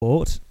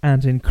sport.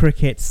 And in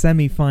cricket,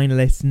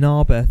 semi-finalists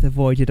Narberth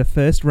avoided a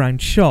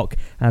first-round shock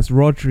as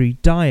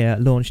Rhodri Dyer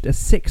launched a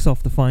six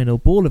off the final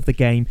ball of the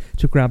game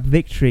to grab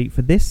victory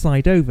for this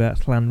side over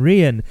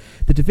Llanrhian.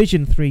 The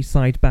Division 3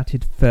 side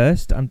batted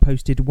first and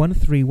posted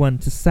 131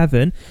 to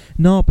 7.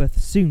 Narberth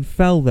soon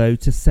fell though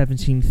to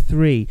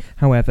 17-3.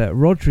 However,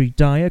 Rhodri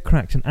Dyer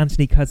cracked an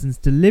Anthony Cousins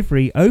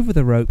delivery over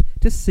the rope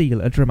to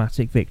seal a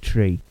dramatic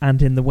victory.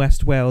 And in the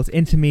West Wales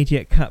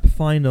Intermediate Cup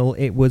final,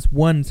 it was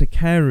 1 to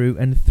Carew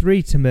and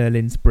 3 to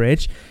Merlin's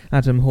Bridge.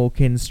 Adam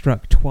Hawkins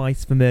struck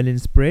twice for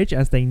Merlin's Bridge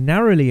as they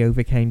narrowly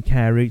overcame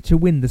Carew to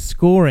win the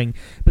scoring,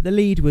 but the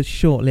lead was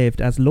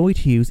short-lived as Lloyd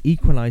Hughes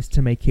equalised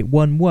to make it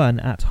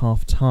 1-1 at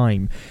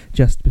half-time.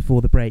 Just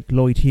before the break,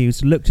 Lloyd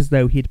Hughes looked as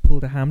though he'd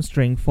pulled a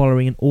hamstring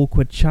following an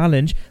awkward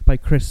challenge by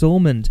Chris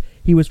Ormond.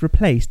 He was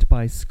replaced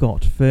by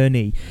Scott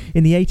Fernie.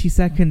 In the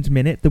 82nd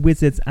minute, the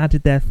Wizards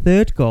added their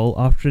third goal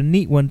after a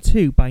neat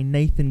 1-2 by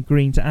Nathan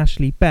Green to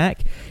Ashley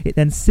Beck. It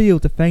then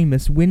sealed a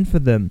famous win for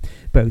them.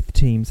 Both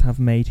teams have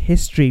made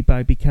history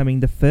by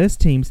becoming the first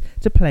teams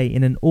to play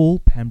in an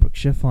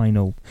all-Pembrokeshire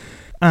final.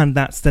 And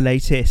that's the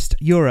latest.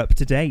 You're up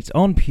to date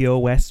on Pure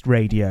West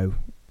Radio.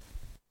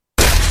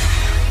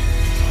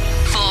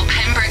 For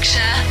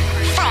Pembrokeshire,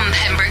 from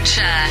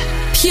Pembrokeshire.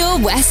 Pure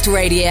West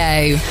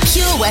Radio.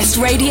 Pure West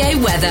Radio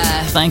weather.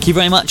 Thank you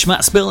very much,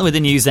 Matt Spill, with the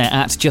news there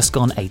at just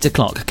gone 8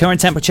 o'clock.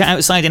 Current temperature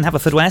outside in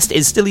Haverfordwest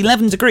is still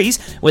 11 degrees,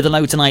 with a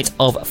low tonight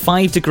of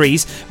 5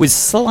 degrees, with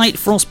slight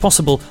frost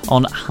possible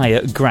on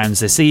higher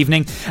grounds this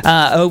evening.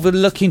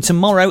 Overlooking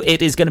tomorrow,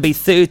 it is going to be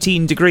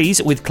 13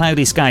 degrees, with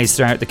cloudy skies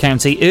throughout the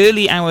county.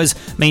 Early hours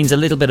means a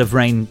little bit of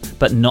rain,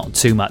 but not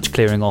too much,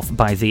 clearing off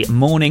by the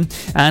morning.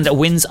 And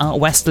winds are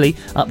westerly,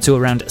 up to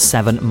around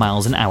 7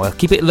 miles an hour.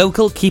 Keep it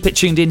local, keep it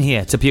tuned in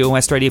here to Pure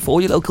West Radio for all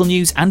your local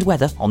news and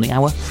weather on the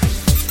hour.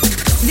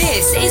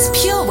 This is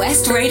Pure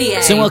West Radio.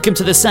 So welcome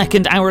to the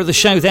second hour of the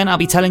show then. I'll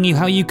be telling you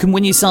how you can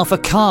win yourself a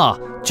car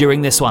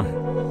during this one.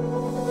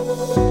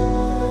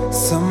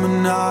 Summer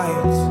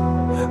nights,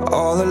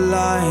 all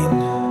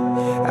aligned,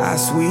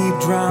 as we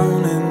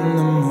drown in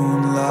the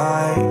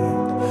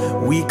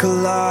moonlight. We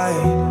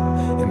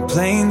collide in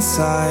plain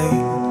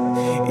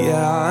sight.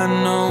 Yeah, I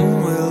know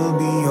we'll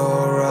be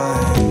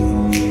alright.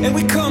 And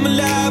we come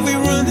alive, we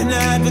run the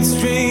night with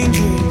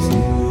strangers,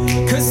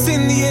 'cause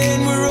in the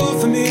end we're all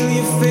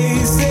familiar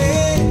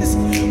faces.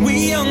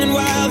 We young and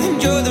wild,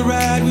 enjoy the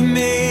ride, we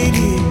made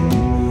it.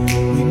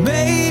 We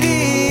made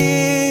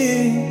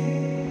it.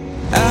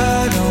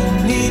 I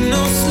don't need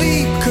no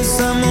sleep,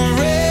 'cause I'm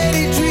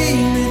already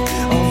dreaming,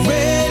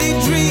 already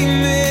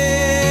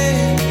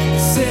dreaming.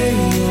 Say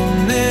you'll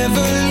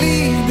never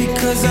leave,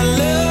 because I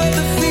love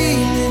the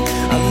feeling,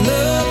 I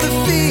love the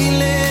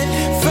feeling.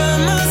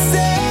 Find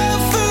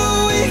myself a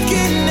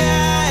wicked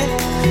night,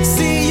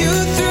 see you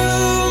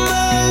through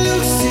my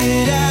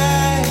lucid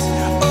eyes.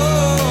 Oh,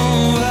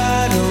 I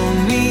don't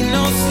need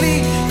no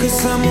sleep, 'cause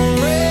I'm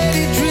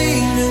already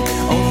dreaming,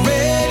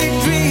 already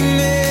dreaming.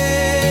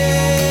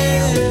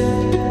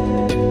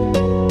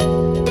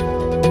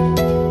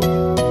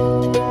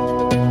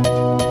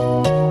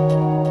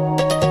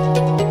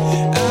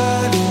 I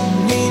don't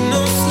need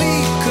no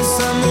sleep, 'cause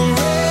I'm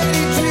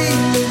already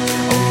dreaming,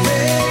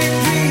 already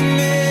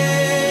dreaming.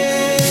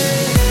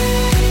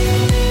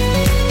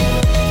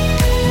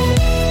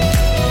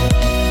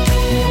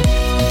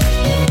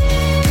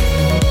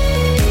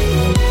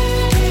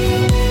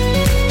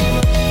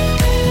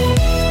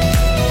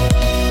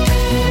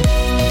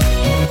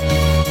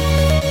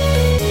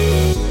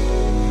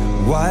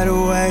 Wide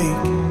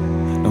awake,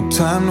 no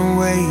time to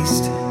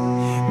waste.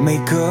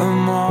 Make a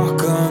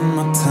mark on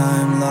my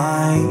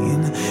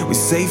timeline. We're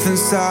safe and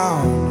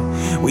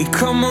sound, we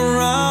come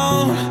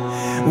around.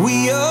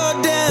 We are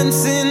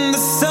dancing the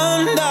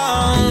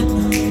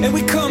sundown. And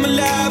we come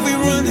alive, we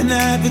run the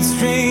night with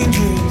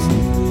strangers,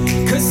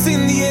 'cause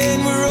in the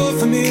end we're all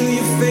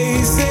familiar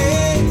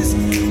faces.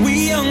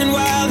 We young and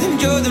wild,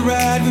 enjoy the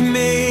ride, we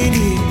made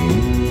it.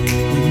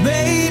 We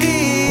made it.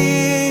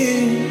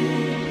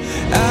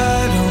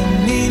 I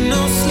don't need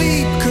no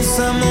sleep, 'cause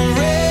I'm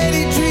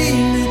already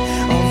dreaming,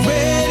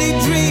 already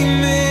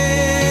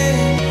dreaming.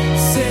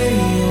 Say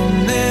you'll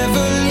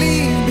never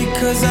leave,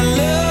 because I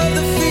love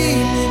the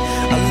feeling,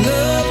 I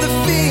love the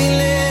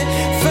feeling.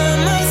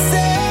 Find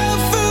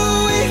myself a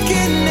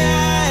wicked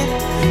night,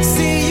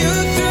 see you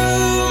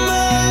through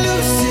my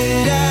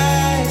lucid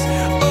eyes.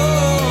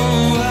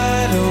 Oh, I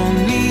don't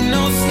need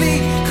no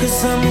sleep, 'cause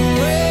I'm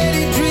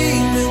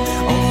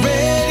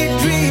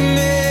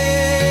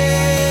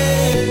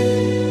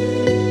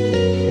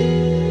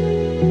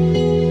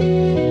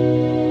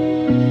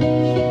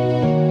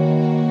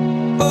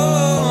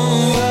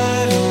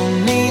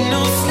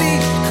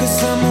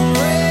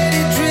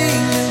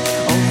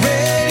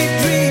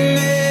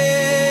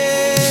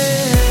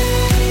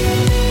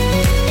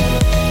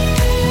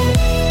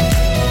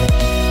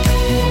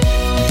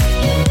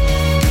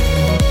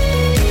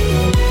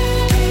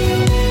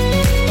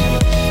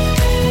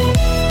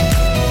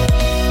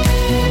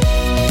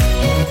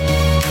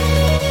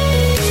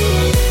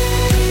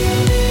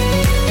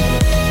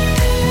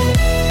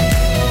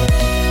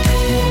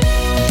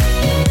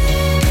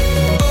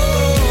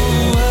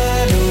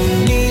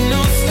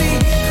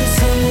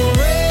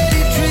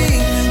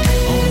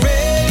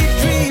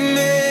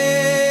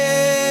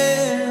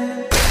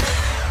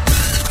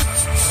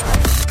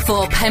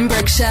For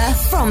Pembrokeshire,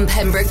 from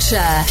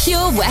Pembrokeshire,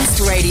 Pure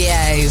West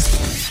Radio.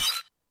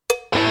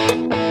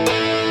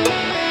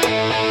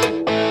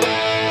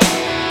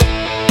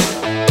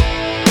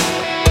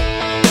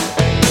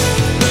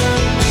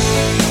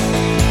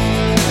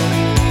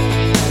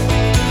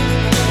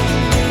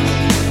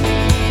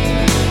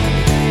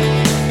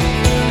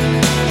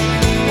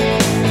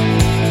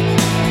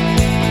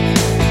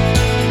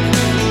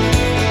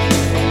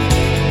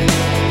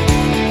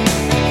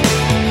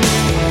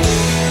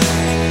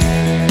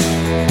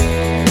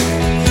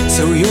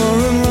 So you're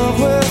in love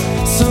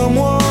with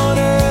someone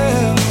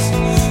else,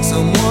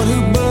 someone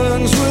who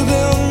burns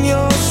within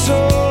your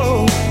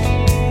soul.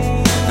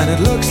 And it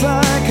looks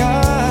like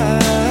I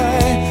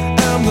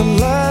am the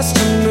last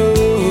to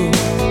know.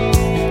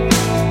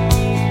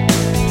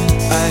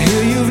 I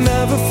hear you've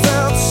never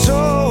felt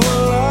so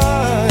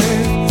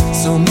alive,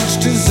 so much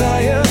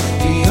desire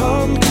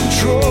beyond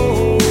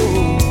control.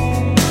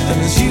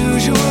 And as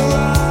usual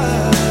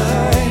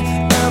I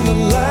am the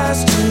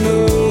last to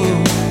know.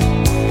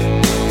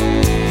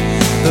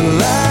 The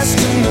last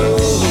to know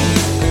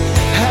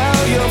how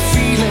you're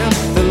feeling,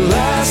 the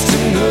last to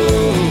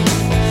know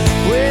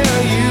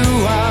where you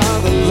are,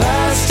 the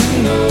last to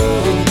know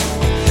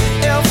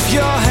if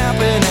you're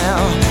happy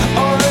now,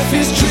 or if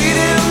he's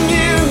treating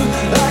you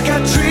like I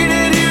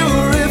treated you,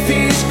 or if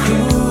he's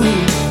cruel.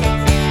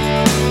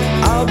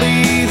 I'll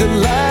be the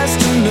last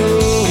to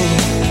know.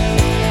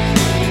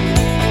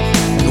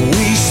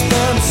 We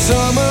spent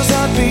summers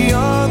out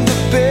beyond the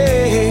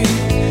bay,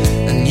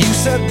 and you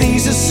said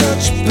these are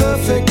such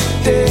perfect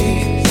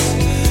days,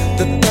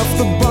 that if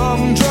the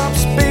bomb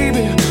drops,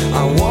 baby,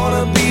 I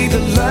wanna be the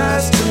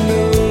last to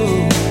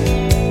know.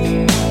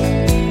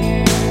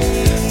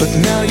 But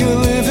now you're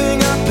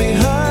living up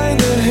behind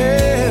the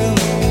hill,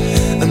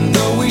 and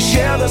though we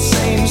share the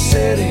same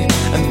city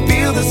and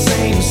feel the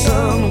same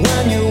sun,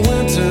 when your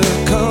winter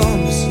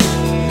comes,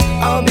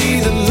 I'll be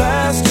the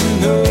last to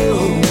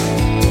know.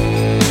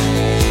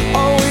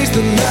 Always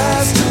the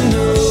last to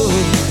know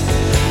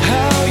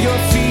how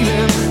you're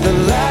feeling, the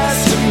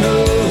last to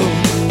know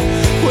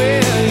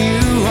where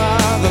you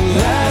are, the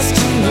last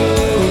to know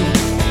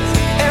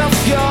if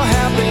you're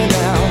happy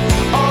now,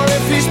 or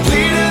if he's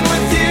pleading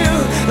with you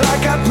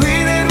like I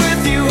pleaded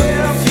with you.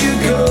 If you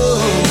go,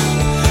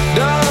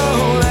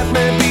 don't let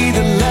me be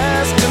the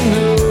last to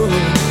know.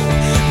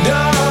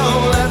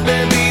 Don't let me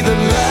be the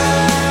last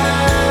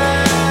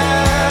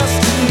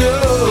to know.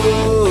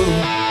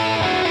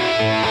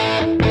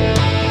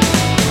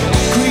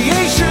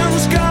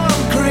 Creation's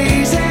gone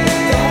crazy.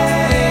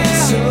 That ain't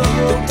so.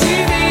 The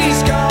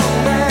TV's gone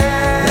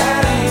mad.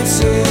 That ain't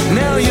so.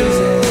 Now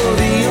you're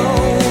the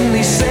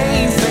only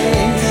sane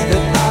thing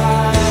that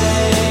I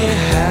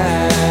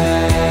have.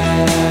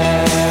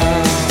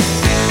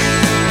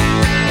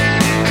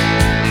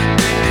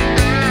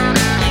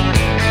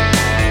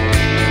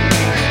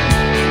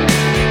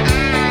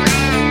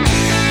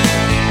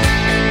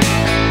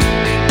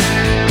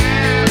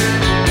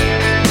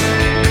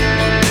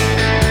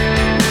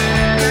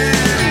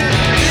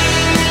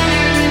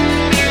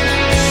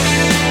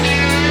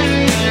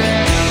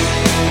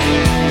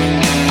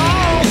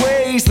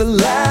 Always the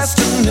last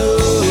to know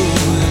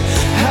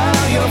how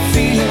you're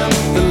feeling,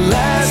 the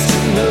last to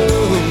know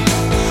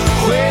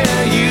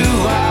where you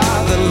are,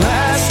 the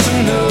last to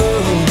know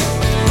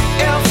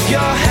if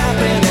you're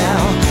happy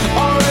now,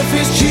 or if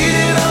he's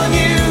cheated on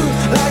you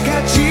like I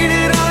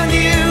cheated on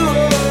you.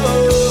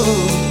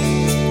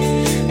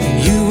 And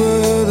you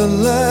were the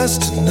last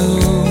to know.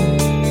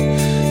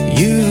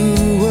 You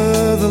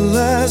were the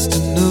last to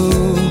know.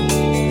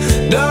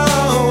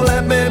 Don't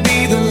let me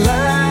be the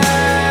last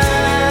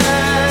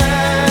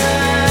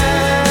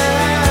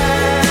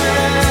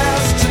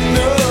to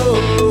know.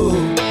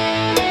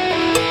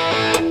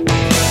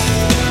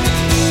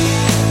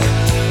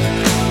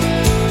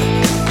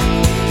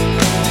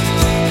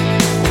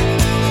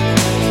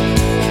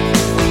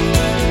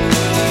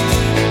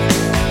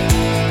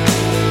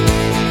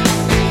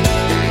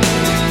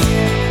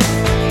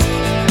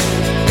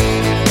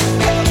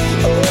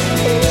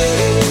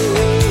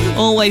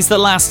 Always the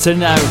last to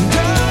know.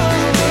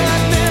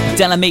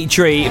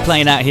 Delamitri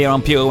playing out here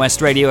on Pure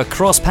West Radio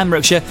across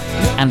Pembrokeshire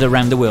and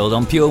around the world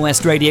on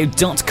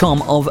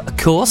purewestradio.com, of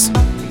course.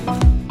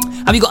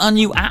 Have you got a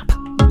new app?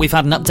 We've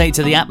had an update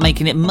to the app,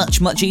 making it much,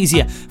 much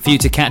easier for you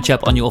to catch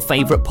up on your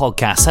favourite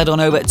podcasts. Head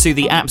on over to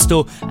the App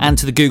Store and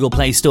to the Google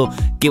Play Store.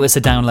 Give us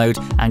a download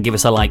and give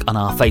us a like on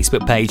our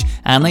Facebook page.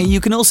 And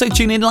you can also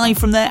tune in live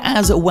from there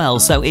as well.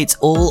 So it's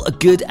all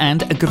good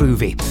and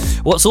groovy.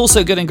 What's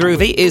also good and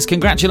groovy is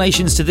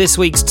congratulations to this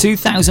week's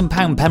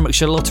 £2,000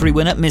 Pembrokeshire Lottery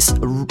winner, Mr.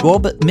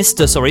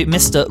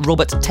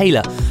 Robert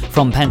Taylor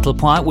from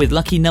Pentalpoint, with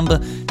lucky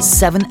number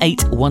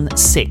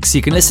 7816.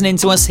 You can listen in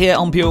to us here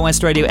on Pure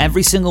West Radio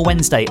every single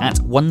Wednesday at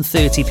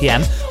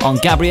 1:30pm on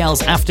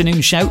Gabrielle's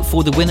afternoon show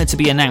for the winner to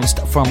be announced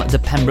from the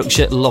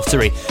Pembrokeshire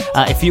Lottery.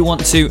 If you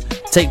want to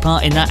take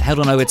part in that, head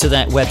on over to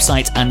their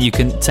website and you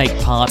can take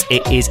part.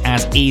 It is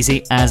as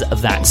easy as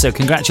that. So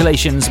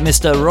congratulations,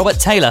 Mr. Robert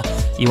Taylor.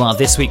 You are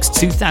this week's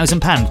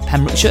 £2,000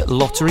 Pembrokeshire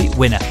Lottery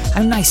winner.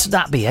 How nice would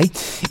that be, eh?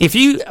 If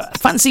you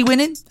fancy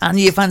winning and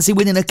you fancy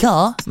winning a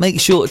car, make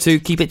sure to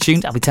keep it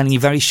tuned. I'll be telling you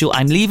very short.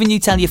 I'm leaving you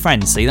tell your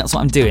friends. See, that's what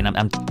I'm doing.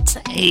 I'm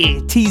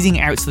teasing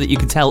it out so that you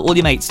can tell all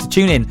your mates to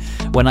tune in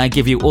when I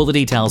give you all the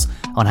details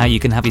on how you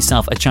can have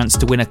yourself a chance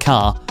to win a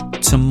car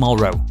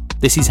tomorrow.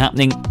 This is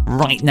happening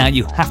right now.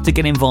 You have to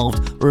get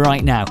involved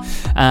right now.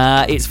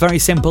 It's very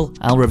simple.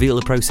 I'll reveal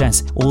the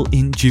process all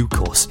in due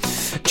course.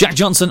 Jack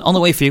Johnson on the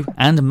way for you,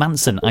 and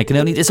Manson, I Can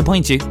Only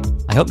Disappoint You.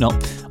 I hope not.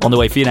 On the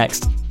way for you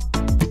next.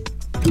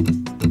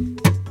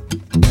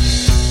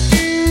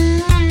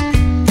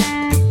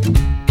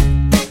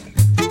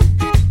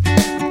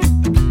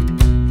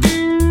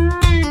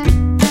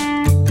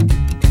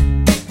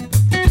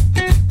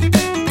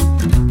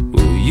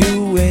 Will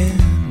you win?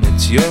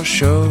 It's your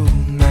show.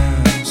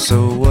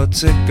 So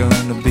what's it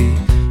gonna be?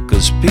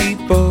 'Cause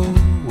people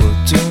will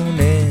tune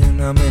in.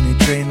 How many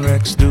train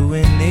wrecks do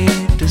we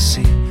need to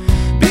see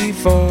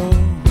before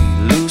we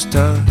lose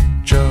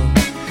touch? Oh,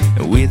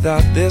 and we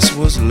thought this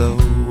was low.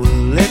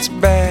 Well, it's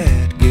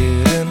bad,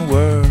 getting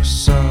worse.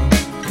 So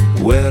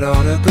where'd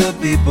all the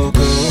good people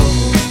go?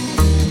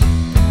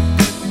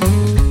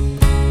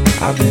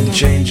 I've been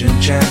changing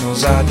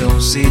channels, I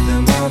don't see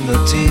them on the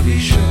TV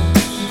shows.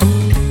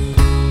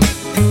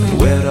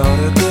 Where'd all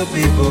the good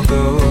people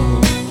go?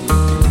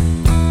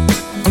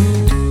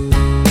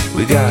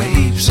 We got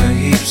heaps and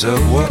heaps of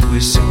what we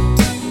sow.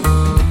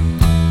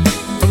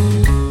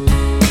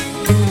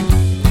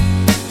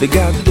 They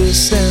got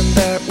this and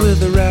that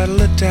with a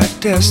rattle-attack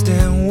test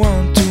and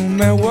 1, 2,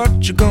 man,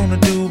 what you gonna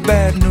do?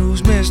 Bad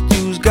news,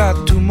 misuse,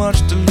 got too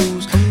much to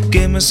lose.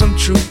 Give me some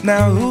truth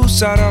now, whose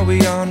side are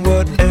we on?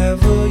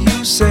 Whatever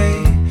you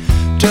say,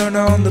 turn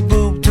on the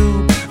boob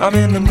tube. I'm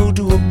in the mood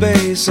to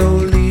obey, so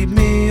lead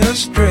me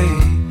astray.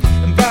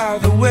 And by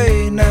the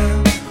way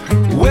now,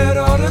 where'd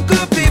all the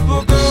good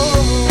people go?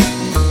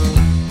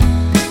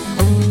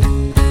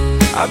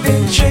 I've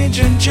been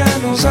changing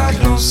channels, I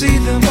don't see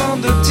them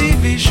on the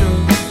TV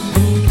shows.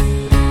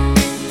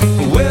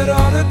 Where'd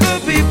all the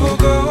good people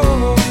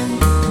go?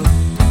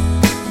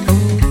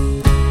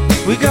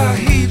 We got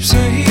heaps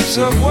and heaps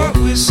of what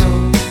we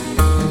sow.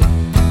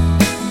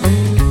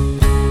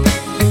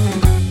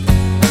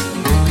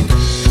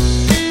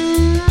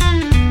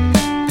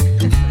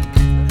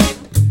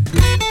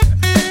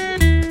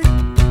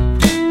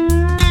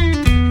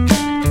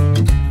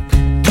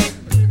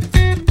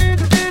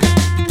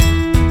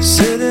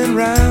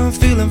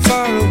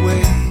 Far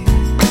away,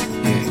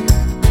 yeah.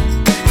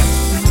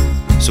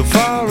 So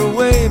far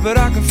away, but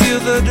I can feel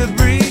the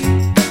debris.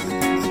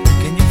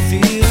 Can you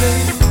feel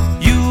it?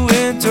 You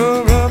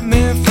interrupt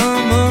me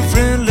from a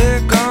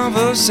friendly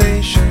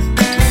conversation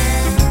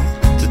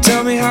to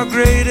tell me how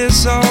great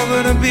it's all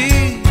gonna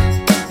be.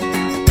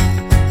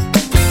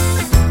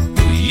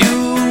 You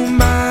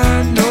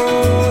might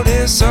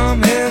notice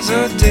some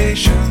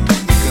hesitation,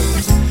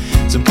 'cause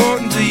it's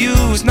important to you,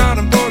 it's not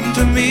important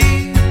to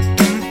me.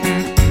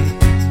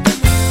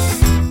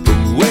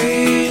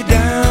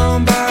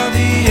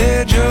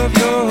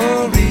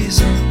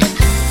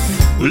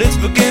 Well, it's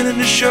beginning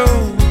to show,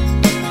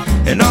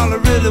 and all I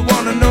really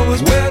wanna know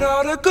is where'd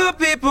all the good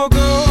people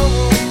go?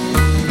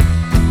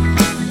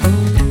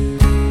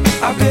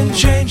 I've been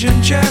changing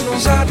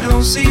channels, I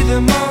don't see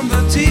them on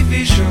the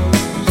TV shows.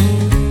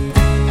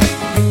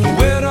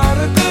 Where'd all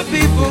the good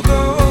people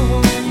go?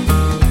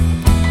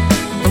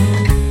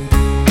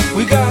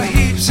 We got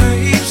heaps and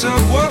heaps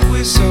of what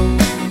we sow.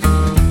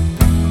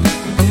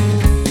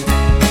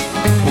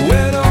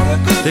 Where'd all the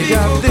good people go? They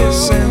got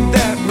this and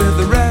that with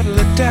the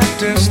rattle-attack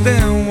test.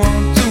 Then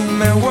 1, 2,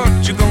 man, what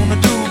you gonna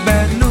do?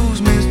 Bad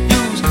news,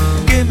 misuse.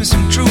 Give me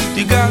some truth,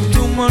 you got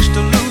too much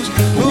to lose.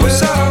 Who's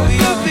sorry,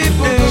 you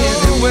people go?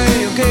 Anyway,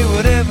 okay,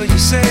 whatever you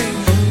say.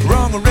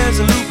 Wrong or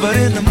resolute, but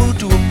in the mood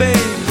to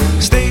obey.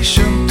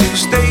 Station to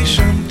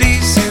station,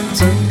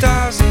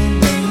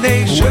 desensitizing the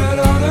nation. Where'd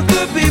all the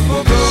good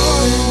people go?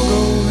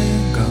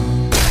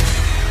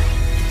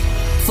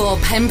 For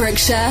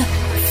Pembrokeshire,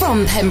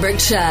 from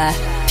Pembrokeshire,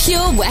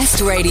 Pure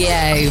West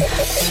Radio.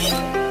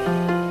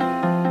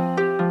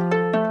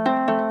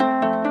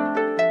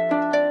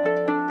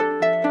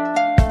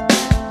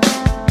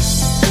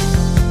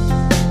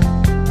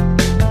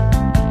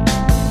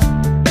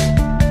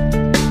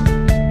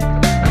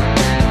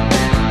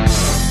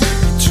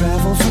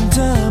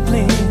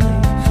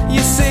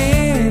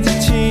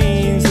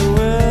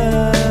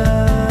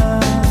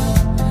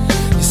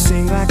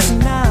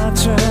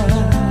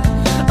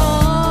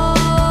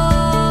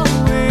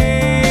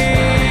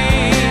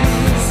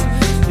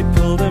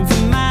 Pulled them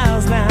for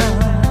miles now.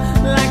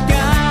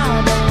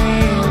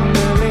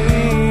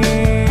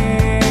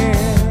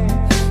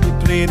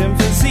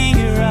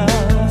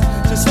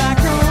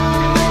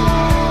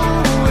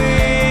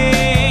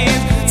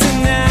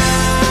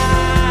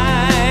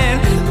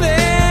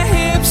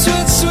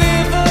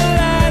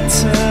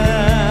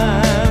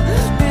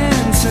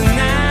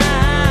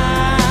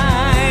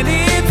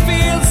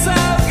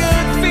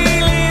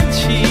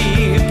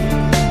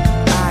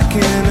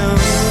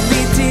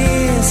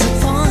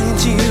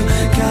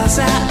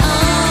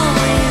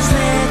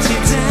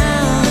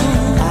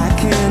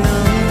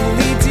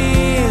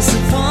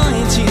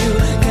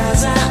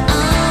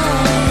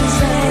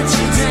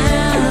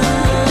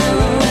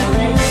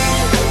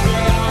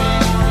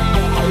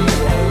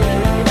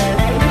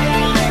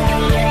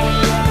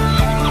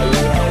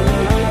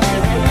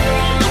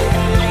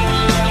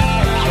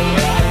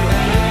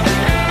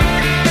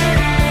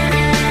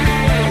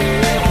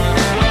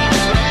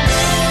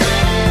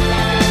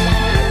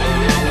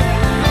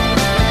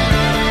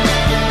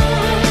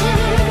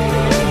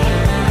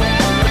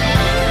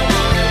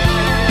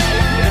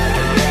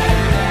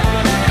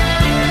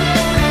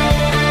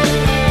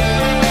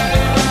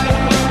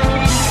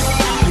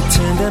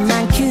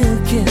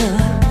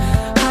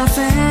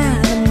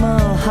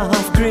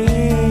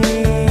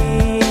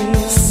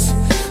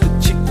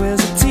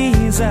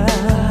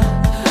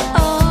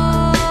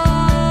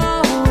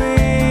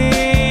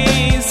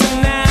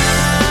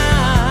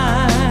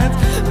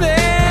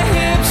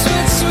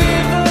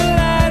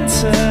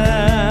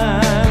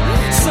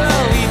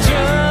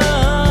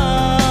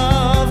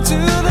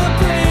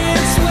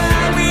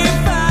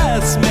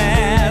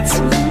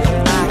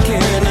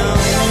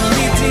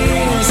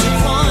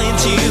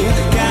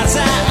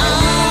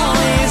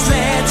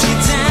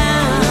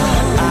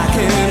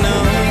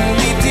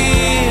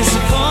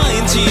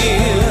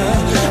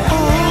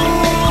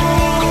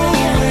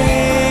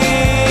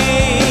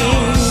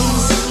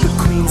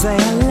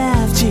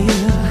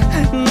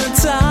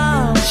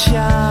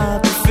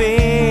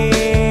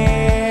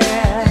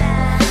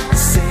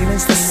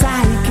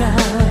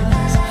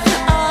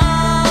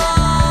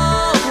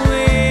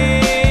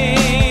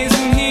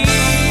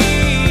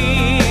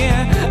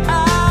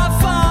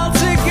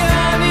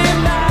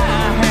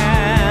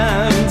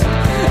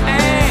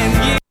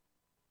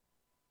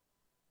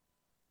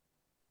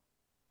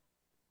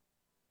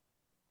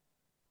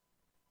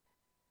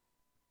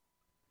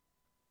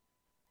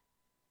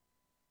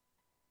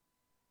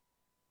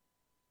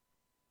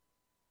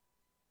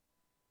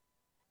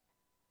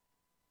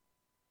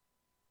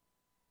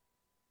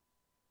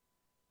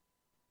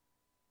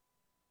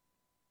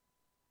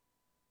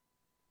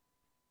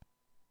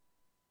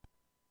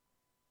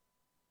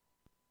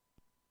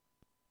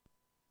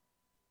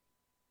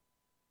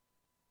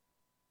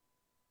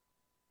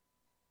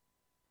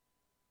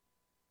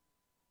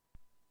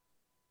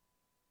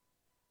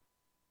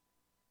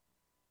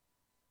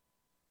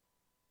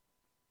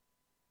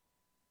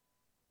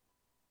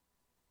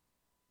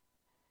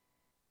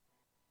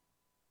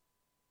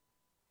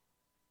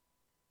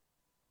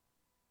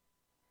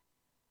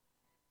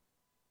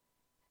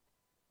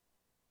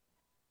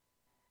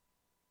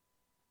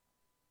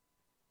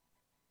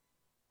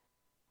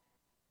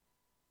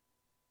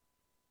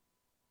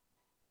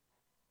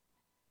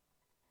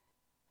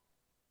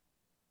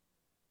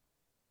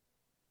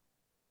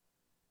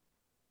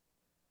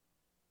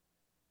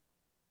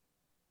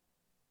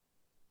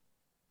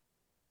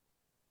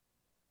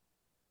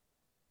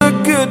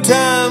 good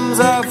times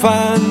I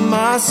find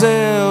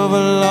myself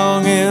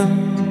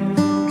longing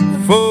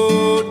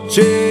for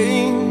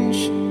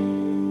change.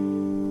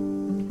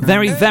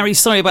 Very, very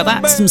sorry about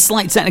that. Some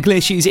slight technical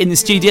issues in the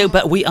studio,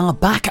 but we are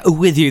back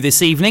with you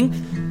this evening.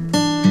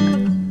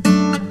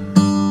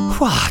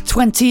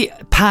 20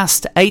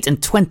 past 8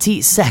 and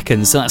 20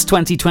 seconds, so that's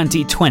 20.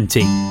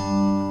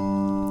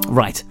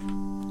 Right.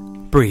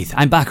 Breathe.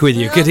 I'm back with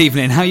you. Good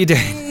evening. How you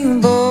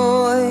doing?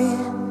 Boy,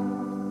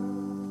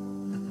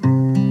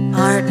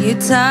 aren't you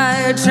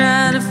tired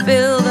trying to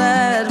fill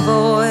that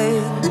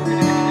void?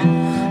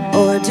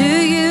 Or do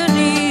you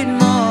need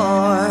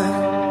more?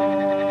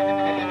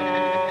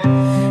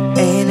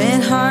 Ain't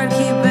it hard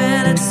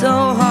keeping it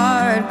so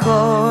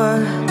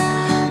hardcore?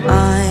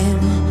 I'm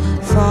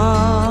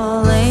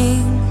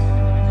falling.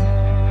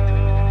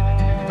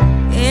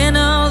 In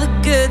all the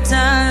good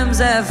times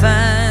I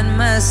find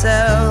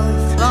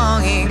myself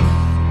longing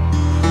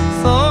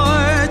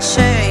for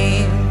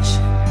change,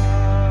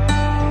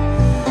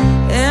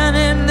 and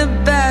in the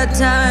bad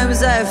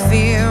times I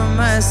fear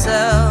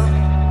myself.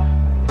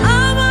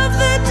 I'm of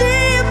the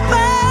deep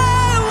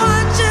end,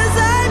 watch as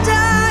I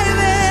dive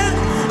in.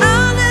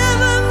 I'll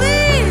never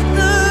meet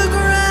the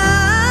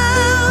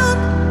ground.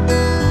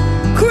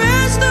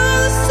 Crash through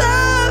the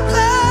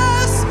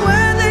surface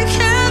where they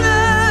can't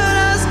hurt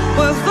us.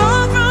 We're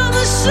far from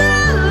the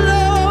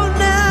shallow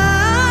now.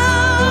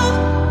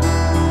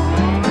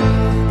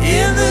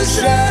 In the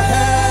shallow,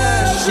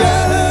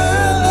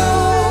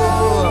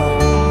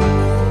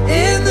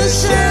 in the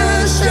shallow,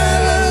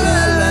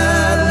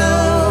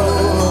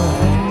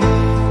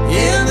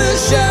 in the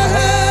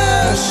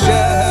shallow,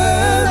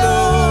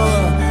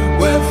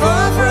 we're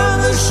far from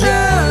the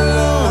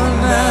shallow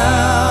now.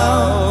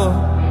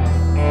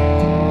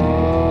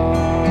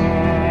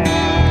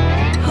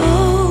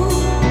 Oh,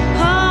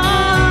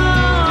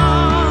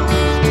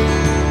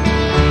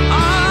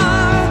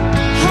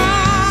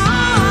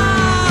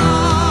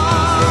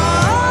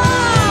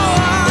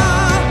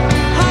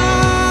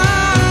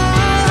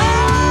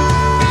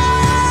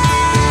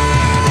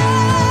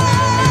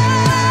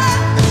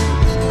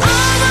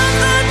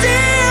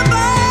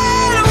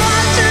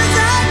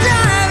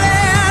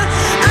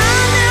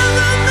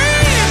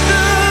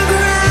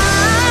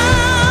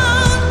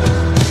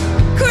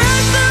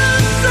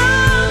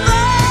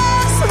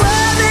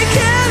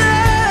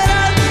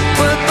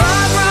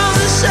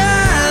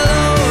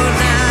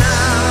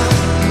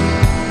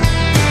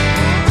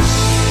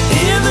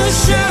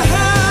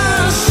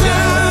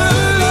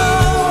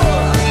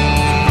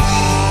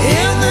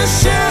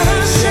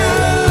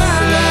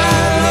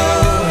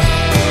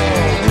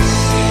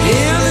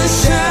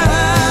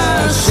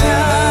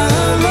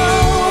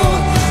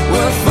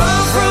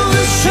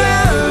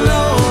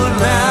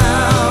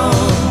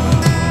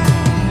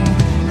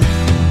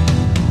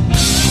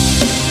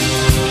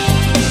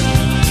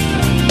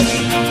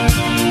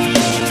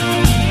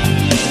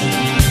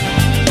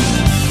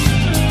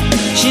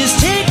 she's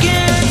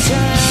taking her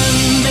time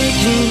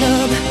making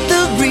up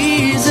the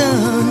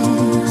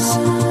reasons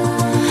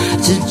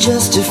to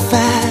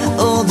justify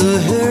all the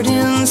hurt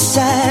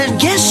inside.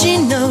 Guess she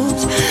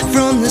knows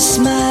from the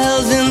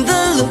smiles and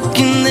the look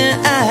in their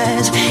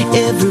eyes.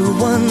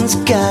 Everyone's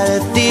got a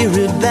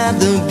theory about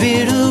the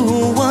bitter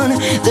one.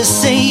 They're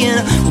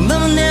saying, well,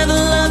 mama never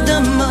loved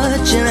her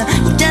much,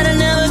 and daddy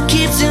never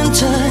keeps in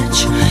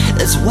touch.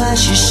 That's why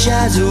she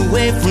shies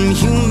away from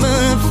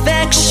human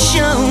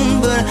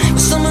affection. But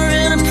somewhere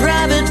in a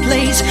private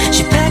place,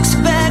 she packs a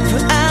bag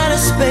for outer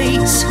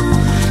space.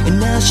 And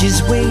now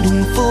she's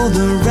waiting for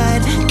the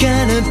right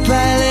kind of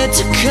pilot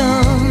to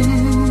come.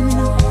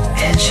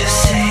 And she'll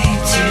say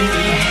to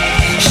me,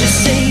 she's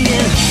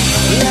saying,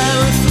 well, I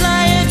will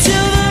fly you to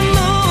the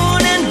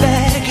moon and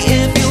back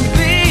if you'll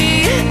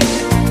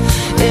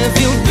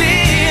be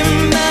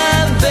my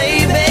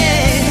baby.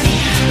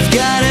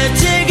 Got a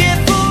ticket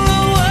for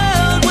a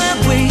world where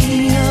we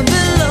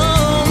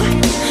belong.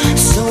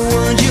 So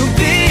would you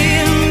be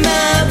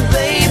my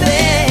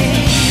baby?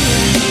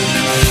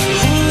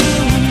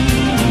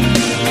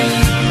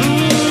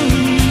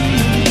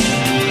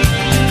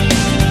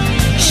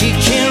 She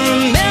can't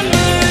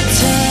remember a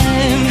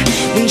time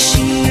when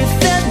she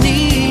felt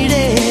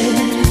needed.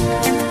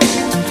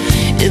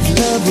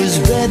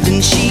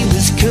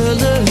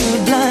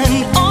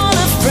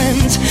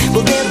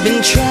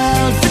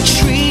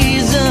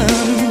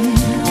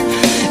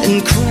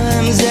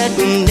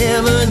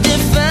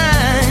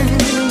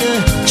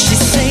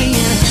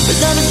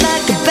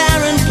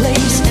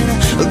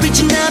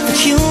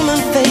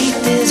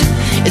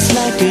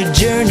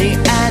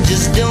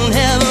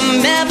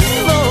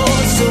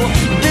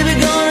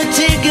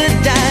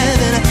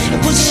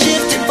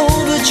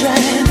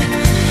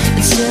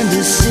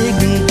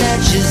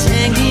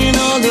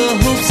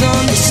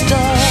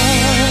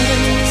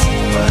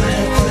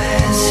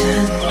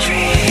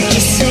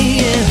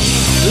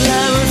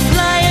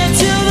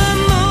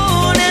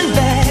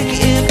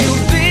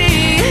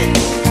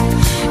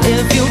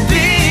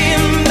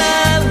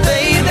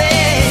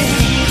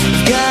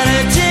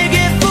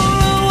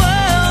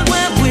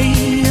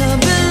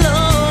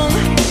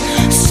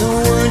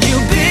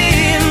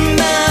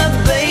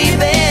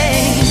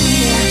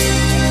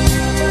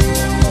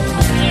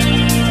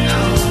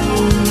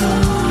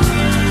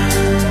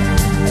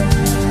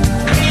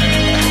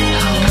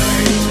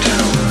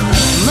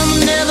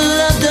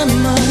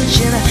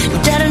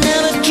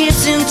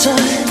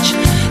 touch.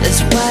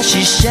 That's why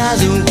she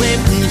shies away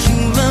from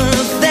human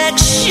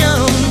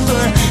affection.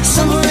 But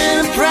somewhere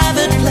in a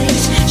private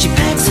place, she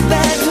packs a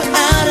bag for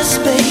outer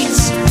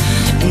space.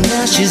 And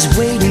now she's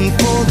waiting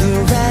for the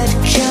right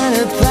kind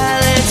of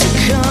pilot to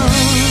come.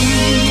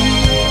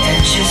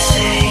 And just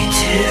say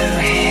to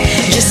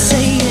him, just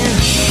saying,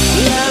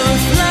 I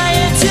will fly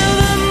you to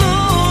the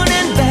moon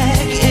and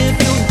back if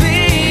you'll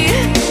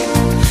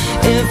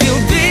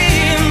be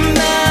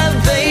my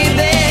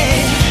baby.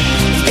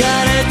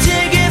 Gotta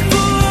take it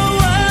for a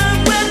while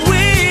when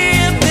we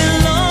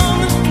belong.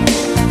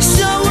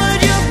 So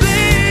would you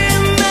be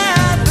my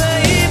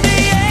baby?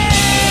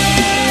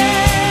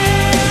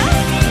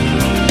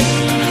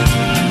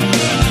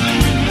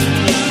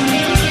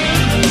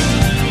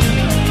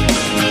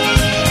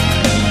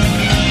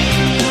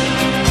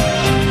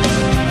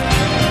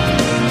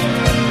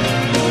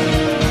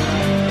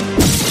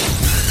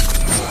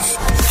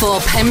 For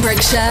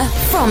Pembrokeshire,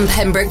 from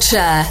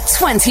Pembrokeshire,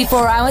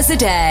 24 hours a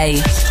day.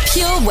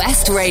 Pure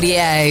West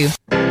Radio.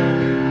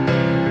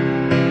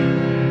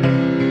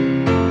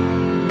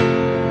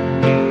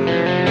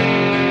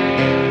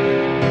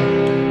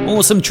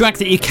 Awesome track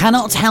that you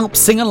cannot help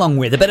sing along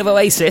with. A bit of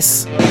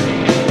Oasis.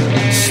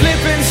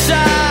 Slip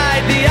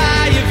inside the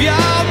eye of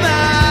your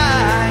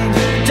mind.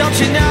 Don't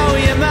you know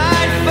you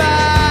might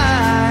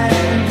find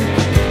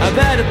a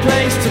better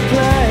place to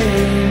play?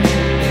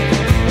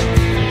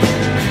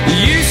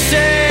 You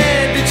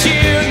said that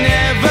you've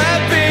never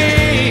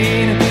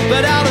been,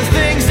 but all the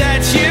things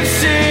that you've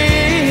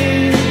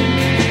seen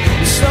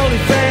slowly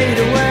fade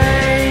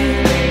away.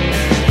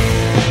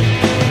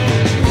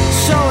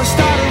 So I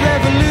start a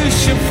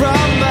revolution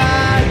from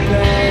my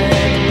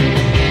bed,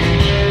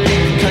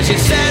 'cause you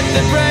said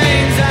the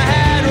brains I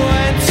had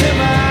went to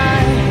my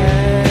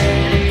head.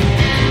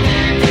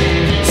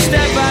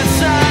 Step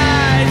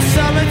outside,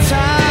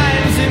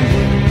 summertime's in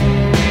bloom.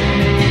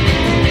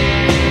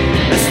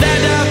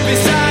 Stand up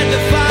beside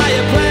the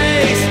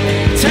fireplace,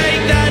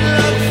 take that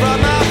look from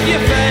off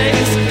your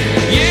face.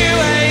 You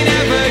ain't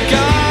ever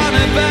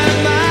gonna burn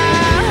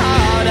my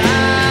heart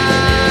out.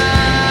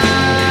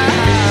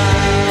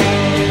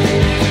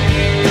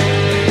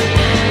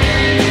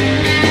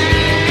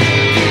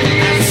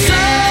 And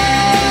so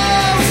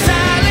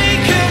Sally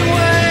can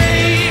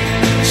wait,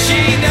 she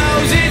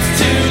knows it's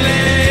too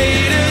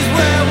late as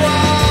we're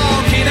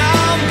walking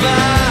on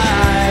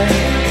by.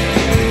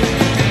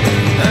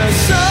 And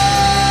so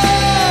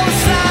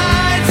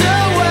sides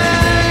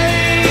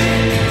away,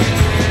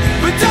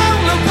 but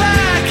don't look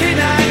back in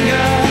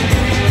anger,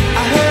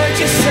 I heard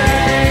you say.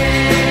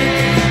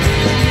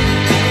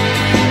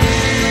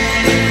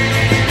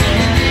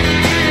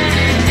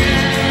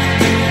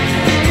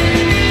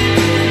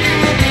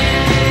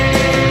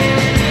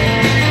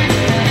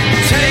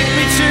 Take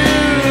me to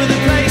the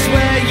place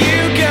where you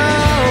go,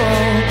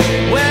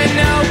 where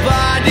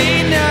nobody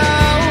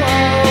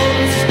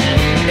knows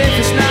if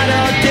it's not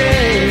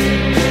ordained.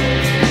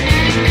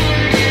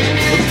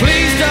 But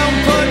please don't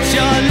put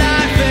your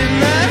life in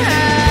the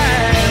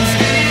hands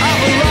of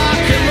a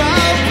rock and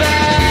roll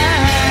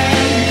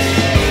band.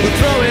 We'll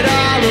throw it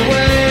all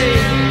away.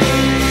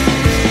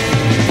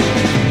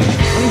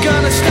 I'm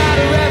gonna start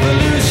a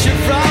revolution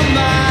from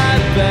my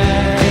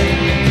bed,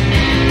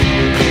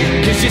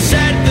 'cause you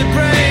said the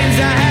brains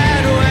I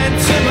had went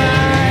to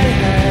my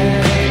head.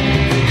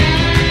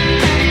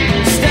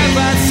 Step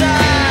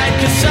outside,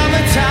 'cause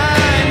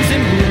summertime's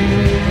in bloom.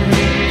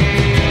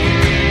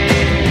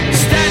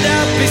 Stand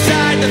up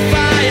beside the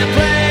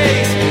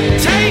fireplace,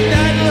 take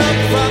that look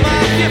from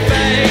off your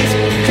face,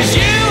 'cause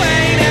you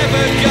ain't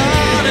ever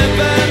gonna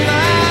burn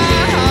my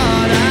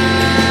heart out.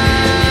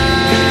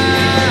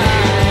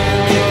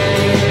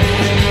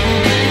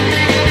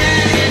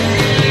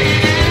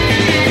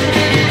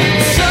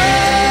 So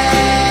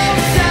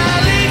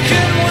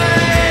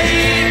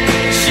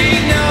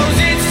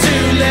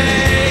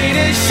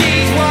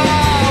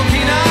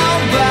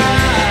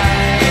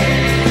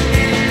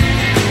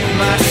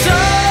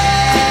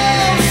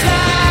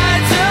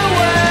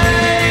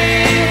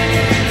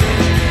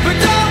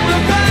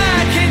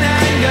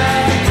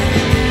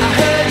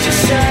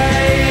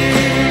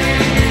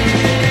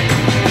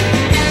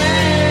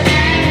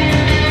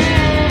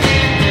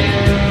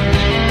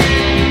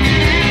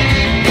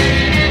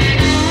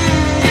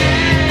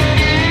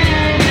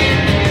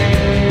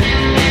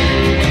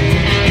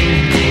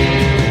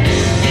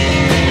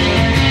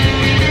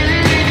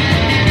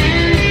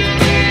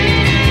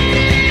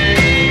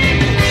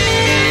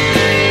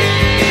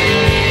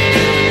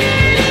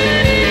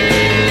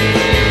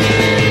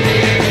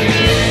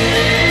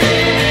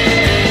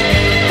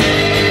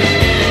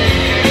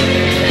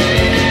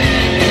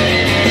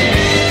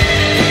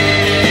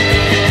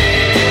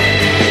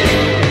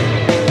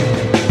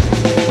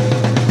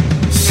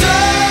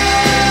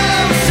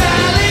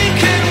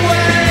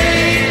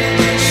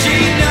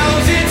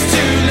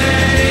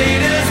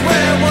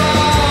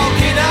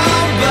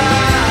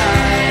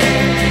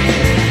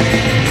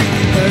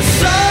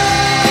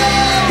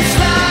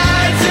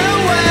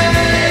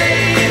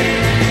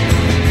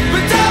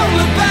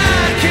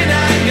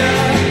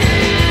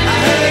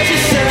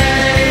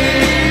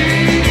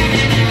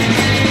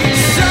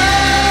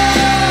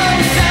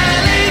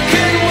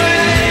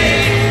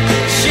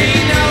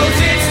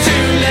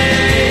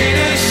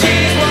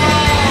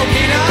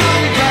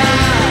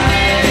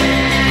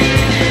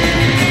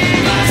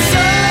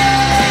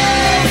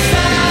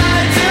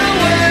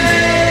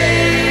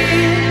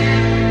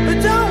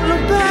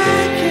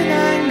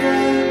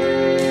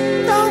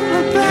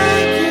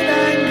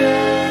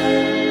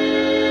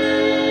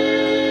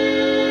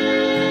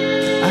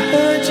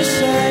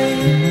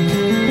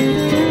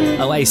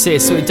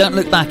Oasis, so Don't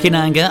Look Back in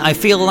Anger. I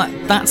feel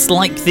like that's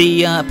like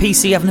the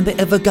PC having a bit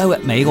of a go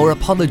at me or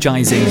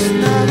apologising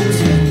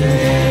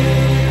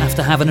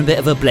after having a bit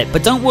of a blip.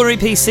 But don't worry,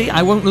 PC,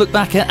 I won't look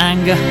back at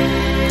anger.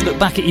 Look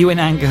back at you in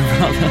anger,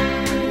 rather.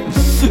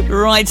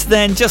 Right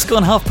then, just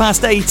gone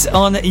 8:30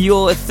 on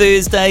your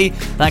Thursday.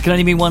 That can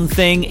only mean one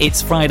thing.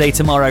 It's Friday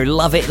tomorrow.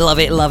 Love it, love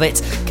it, love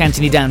it.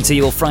 Counting you down to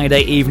your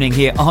Friday evening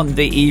here on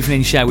The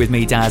Evening Show with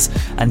me, Daz,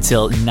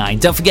 until 9.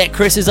 Don't forget,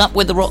 Chris is up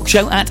with The Rock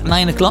Show at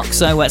 9 o'clock,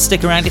 so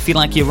stick around if you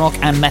like your rock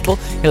and metal.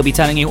 He'll be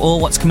telling you all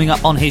what's coming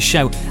up on his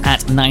show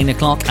at 9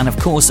 o'clock, and of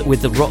course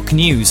with the rock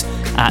news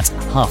at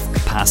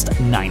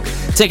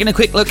 9:30. Taking a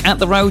quick look at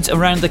the roads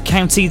around the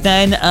county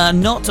then.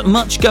 Not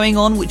much going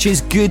on, which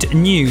is good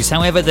news.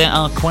 However, there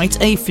are quite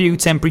a few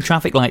temporary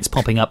traffic lights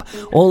popping up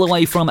all the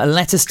way from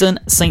Letterston,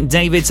 St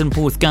David's and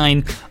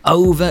Porthgain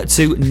over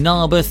to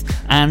Narberth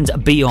and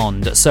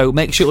beyond. So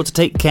make sure to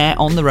take care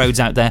on the roads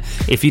out there.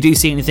 If you do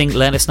see anything,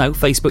 let us know.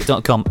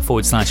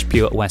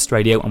 Facebook.com/Pure West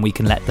Radio, and we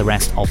can let the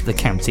rest of the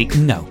county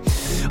know.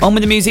 On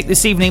with the music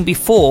this evening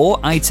before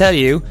I tell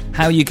you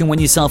how you can win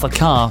yourself a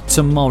car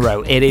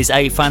tomorrow. It is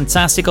a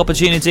fantastic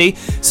opportunity,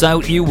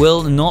 so you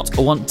will not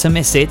want to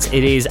miss it.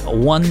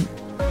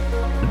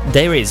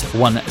 There is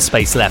one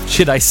space left,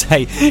 should I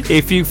say,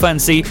 if you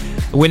fancy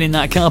winning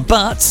that car,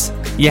 but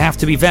you have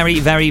to be very,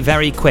 very,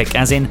 very quick,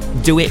 as in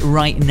do it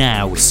right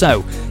now.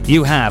 So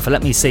you have,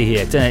 let me see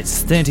here,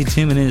 it's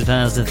 32 minutes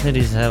past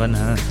 37,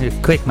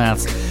 quick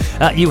maths.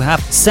 You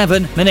have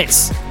 7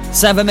 minutes.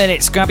 7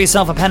 minutes. Grab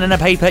yourself a pen and a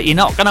paper. You're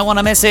not going to want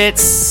to miss it.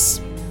 It's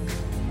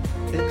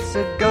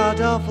a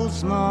god-awful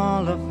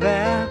small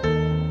affair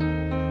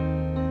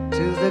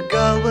to the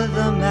girl with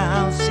the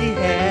mousy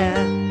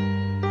hair,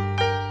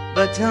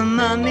 but her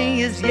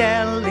mummy is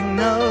yelling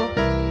no,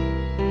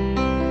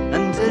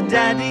 and her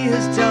daddy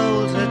has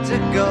told her to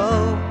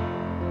go,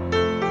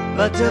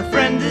 but her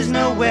friend is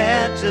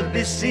nowhere to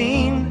be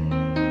seen.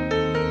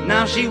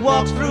 Now she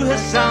walks through her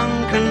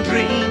sunken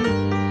dream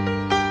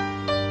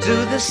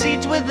to the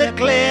seat with the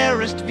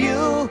clearest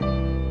view,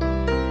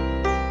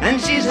 and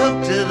she's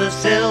hooked to the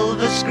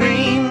silver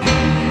screen.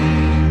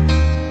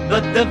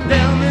 But the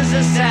film is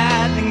a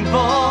sad thing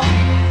for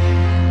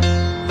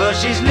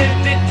she's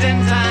lived it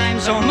 10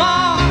 times or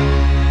more.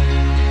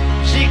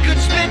 She could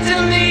spit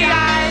in the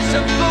eyes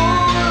of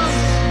fools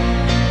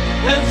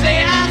if they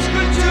ask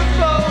her to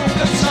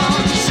focus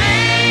on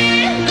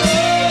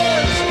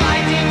sailors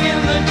fighting in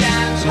the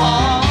dance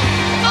hall.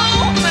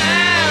 Oh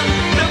man,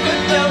 look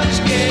at those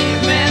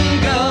cavemen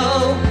go.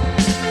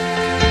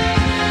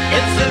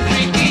 It's the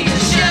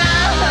freakiest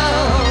show.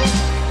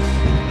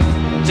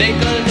 Take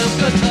a look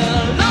at the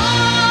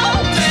low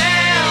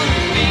man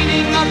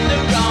beating up the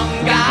wrong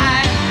guy.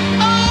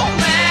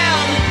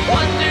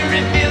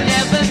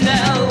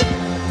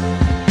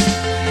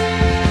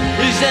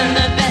 In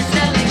the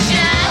best-selling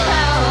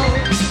show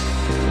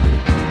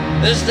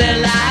is their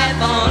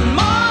life on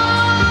Mars.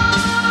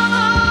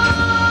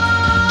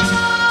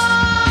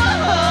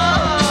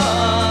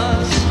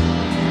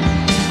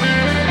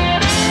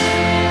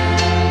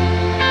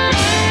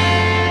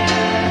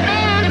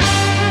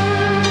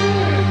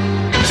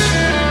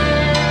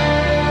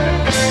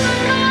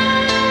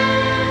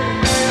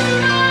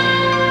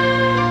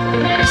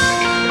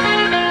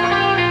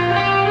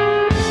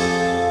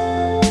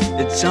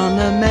 It's on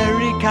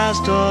America's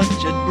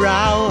tortured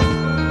brow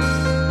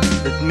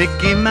that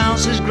Mickey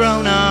Mouse has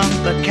grown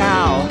up a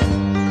cow.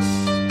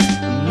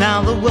 And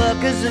now the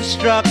workers have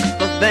struck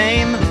for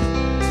fame,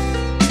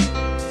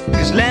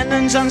 'cause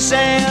Lennon's on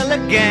sale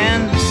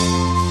again.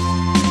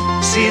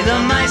 See the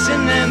mice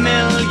in their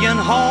million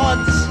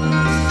hordes,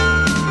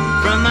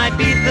 from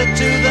Ibiza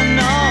to the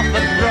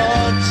Norfolk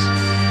Broads.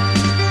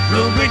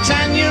 Rule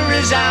Britannia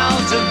is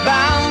out of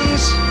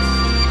bounds,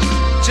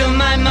 to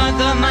my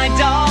mother, my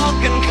dog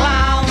and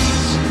clowns.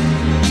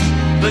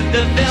 But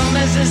the film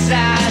is a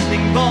sad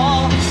thing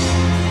for,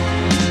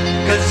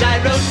 'cause I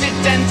wrote it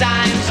 10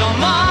 times or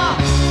more.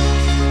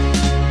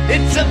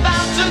 It's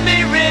about to be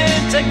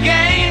writ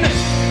again,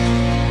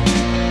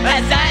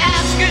 as I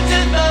ask you to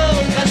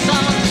focus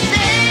on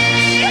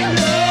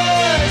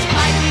sailors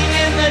fighting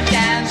in the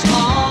dance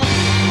hall.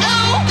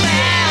 Oh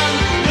man,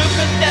 look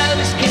at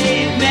those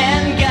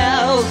cavemen go.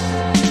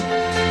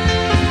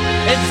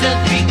 It's the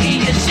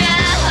freakiest show.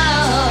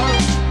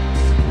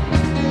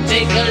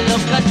 Take a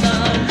look at the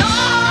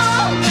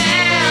low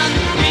man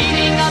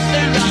beating up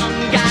the wrong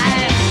guy.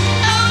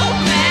 Oh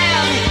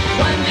man,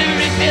 wonder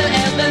if you'll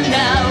ever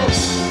know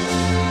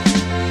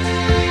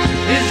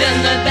who's in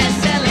the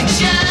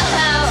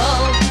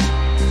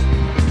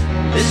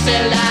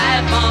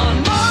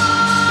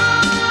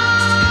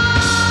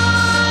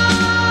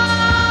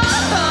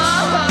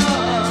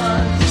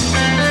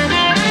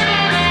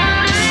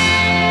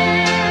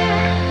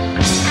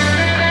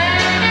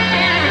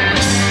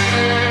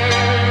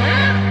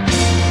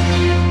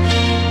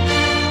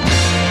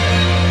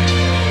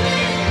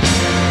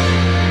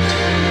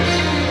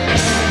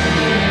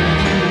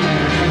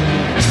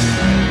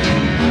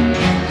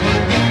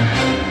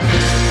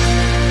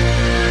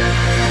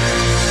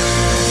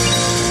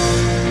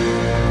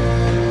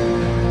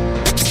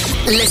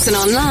Listen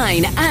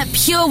online at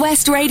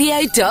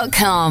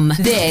purewestradio.com.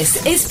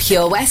 This is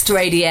Pure West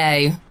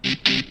Radio.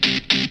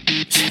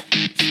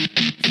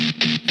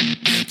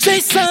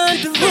 Jason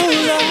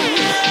Derulo.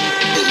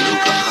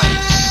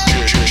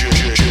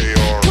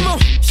 Come on,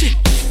 shit.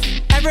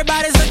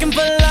 Everybody's looking for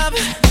love.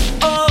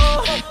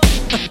 Oh,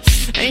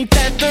 ain't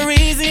that the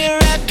reason you're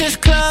at this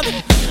club?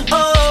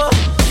 Oh,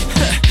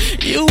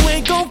 you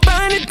ain't gon'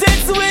 find a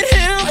dance with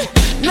him.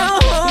 No,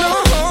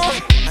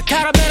 I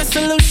got a better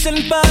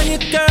solution for you,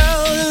 girl.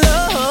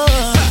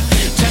 Oh,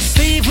 just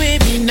leave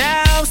with me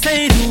now.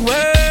 Say the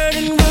word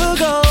and we'll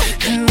go.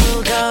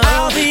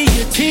 I'll be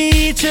your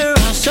teacher.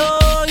 I'll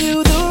show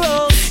you the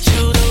ropes.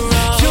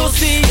 You'll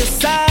see a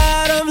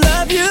side of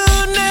love you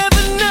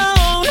never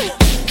known.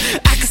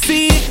 I can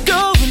see it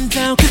going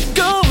down,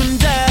 going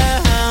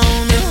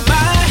down. In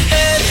my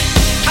head,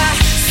 I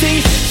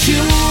see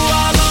you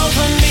all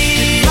over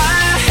me. In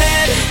my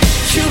head,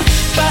 you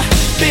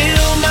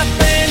fulfill my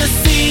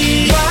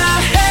fantasy. In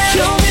my head,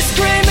 you'll be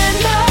screaming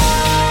no.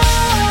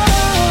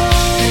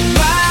 In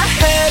my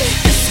head,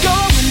 it's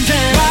going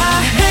down.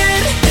 My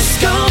head, it's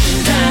going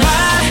down.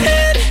 My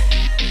head,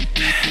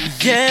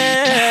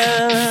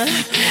 yeah.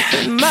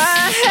 In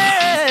my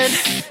head,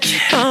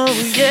 oh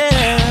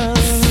yeah.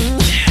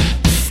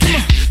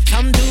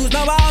 Some dudes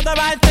know all the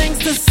right things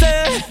to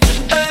say.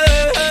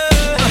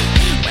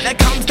 When it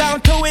comes down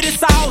to it,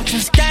 it's all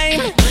just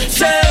game.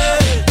 Yeah.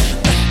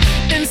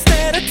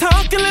 Instead of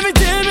talking, let me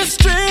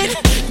demonstrate.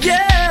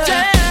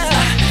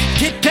 Yeah.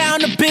 Get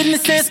down to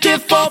business and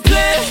skip for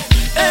play.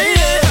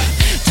 Yeah.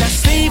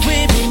 Just leave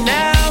with me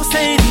now.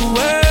 Say the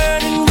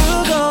word and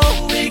we'll go.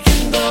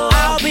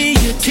 I'll be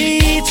your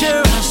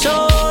teacher. I'll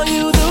show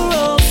you the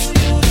ropes.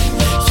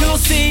 You'll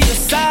see a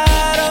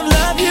side of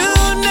love you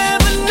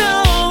never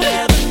know. I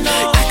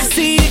can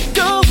see it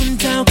going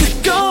down,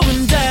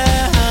 going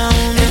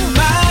down. In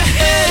my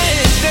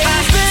head,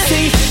 I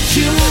see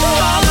you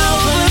all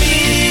over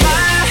me. In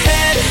my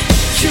head,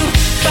 you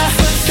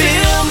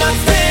fulfill my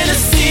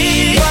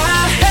fantasy. In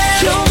my head,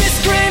 you'll be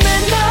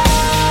screaming no.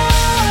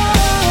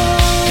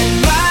 In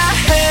my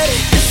head,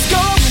 it's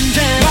going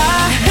down.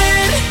 My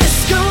head,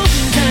 it's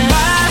going down.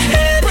 My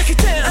head, break it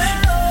down.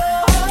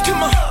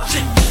 Come on,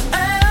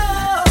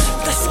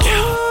 let's go.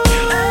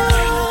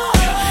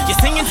 You're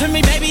singing to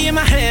me, baby, in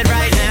my head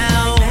right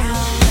now.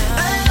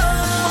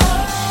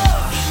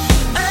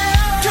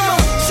 Come on,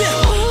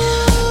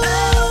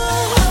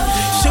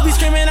 she'll be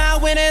screaming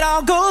out when it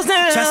all goes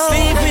down. Just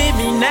leave with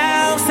me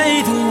now,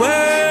 say the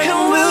word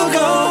and we'll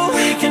go.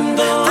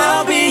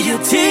 I'll be your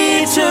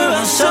teacher,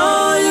 I'll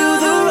show you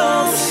the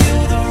ropes.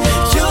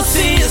 You'll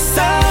see a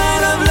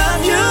side of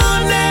love you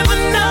never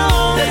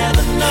know. I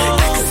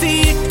can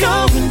see it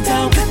going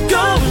down,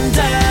 going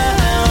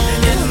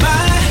down. In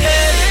my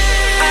head,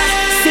 I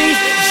see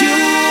you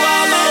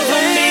all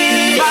over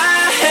me. In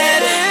my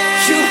head,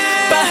 you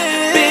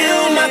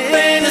fulfill my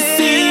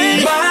fantasy.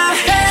 In my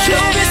head,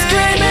 you'll be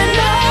screaming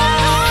no.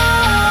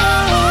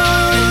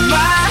 In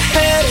my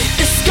head,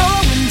 it's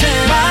going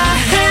down. My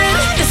head,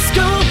 it's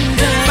going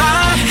down.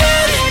 My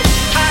head,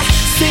 I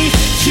see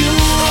you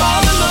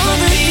all over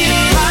me.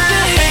 In my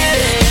head,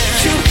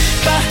 you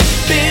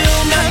fulfill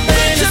my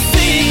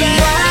fantasy. In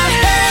my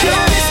head,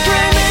 you'll be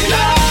screaming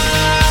no.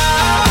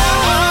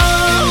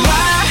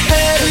 My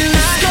head,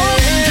 it's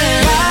going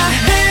down. My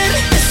head,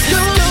 it's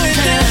going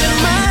down. In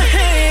my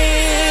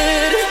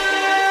head.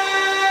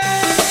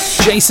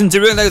 Jason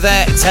Derulo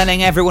there,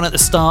 telling everyone at the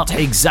start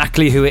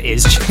exactly who it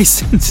is.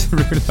 Jason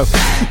Derulo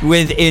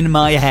with In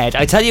My Head.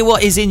 I tell you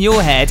what is in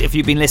your head, if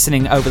you've been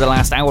listening over the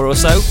last hour or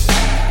so,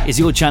 is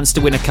your chance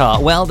to win a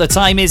car. Well, the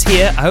time is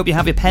here. I hope you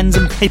have your pens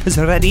and papers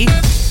ready.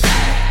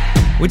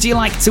 Would you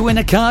like to win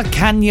a car?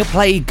 Can you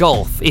play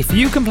golf? If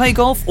you can play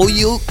golf, or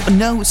you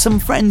know some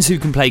friends who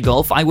can play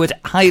golf, I would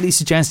highly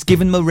suggest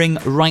giving them a ring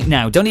right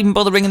now. Don't even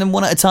bother ringing them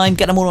one at a time.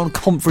 Get them all on a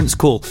conference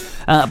call.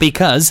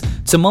 Because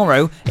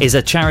tomorrow is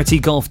a charity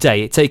golf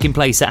day taking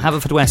place at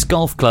Haverfordwest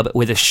Golf Club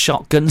with a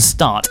shotgun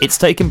start. It's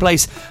taking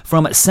place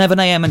from 7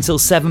 a.m. until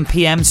 7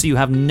 p.m, so you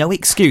have no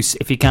excuse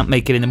if you can't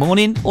make it in the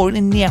morning or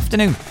in the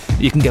afternoon.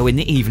 You can go in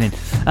the evening.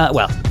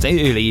 It's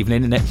early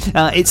evening, isn't it?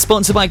 It's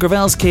sponsored by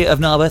Gravel's Kia of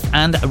Narberth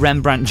and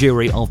Rembrandt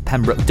Jewellery of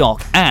Pembroke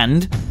Dock.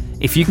 And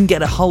if you can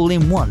get a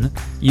hole-in-one,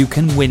 you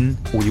can win,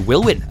 or you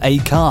will win, a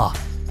car.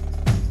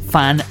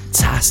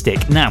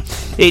 Fantastic. Now,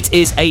 it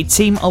is a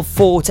team of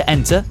 4 to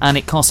enter, and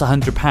it costs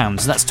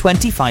 £100. That's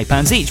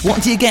 £25 each.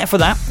 What do you get for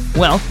that?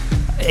 Well,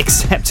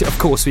 except, of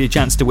course, for your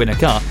chance to win a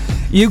car.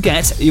 You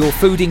get your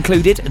food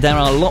included. There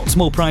are lots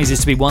more prizes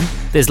to be won.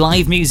 There's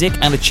live music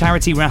and a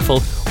charity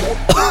raffle.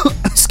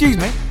 Excuse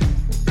me.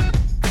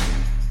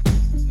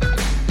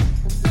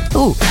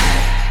 Ooh.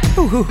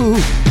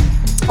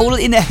 All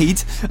in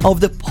aid of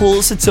the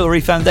Paul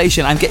Sartori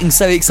Foundation. I'm getting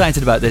so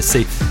excited about this,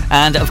 see.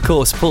 And of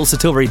course, Paul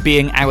Sartori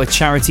being our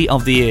charity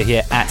of the year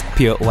here at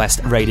Pure West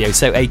Radio.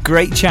 So a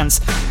great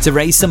chance to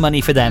raise some money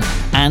for them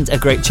and a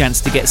great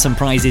chance to get some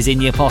prizes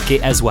in your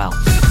pocket as well.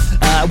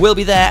 We'll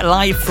be there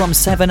live from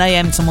 7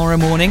 a.m. tomorrow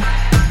morning.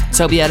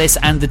 Toby Ellis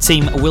and the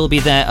team will be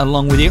there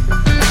along with you.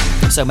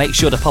 so make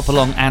sure to pop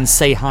along and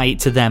say hi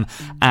to them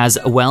as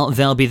well.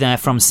 They'll be there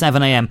from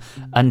 7am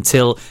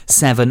until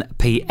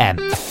 7pm.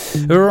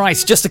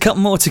 Right, just a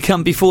couple more to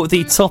come before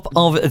the top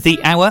of the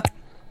hour.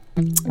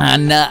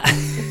 And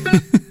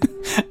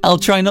I'll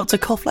try not to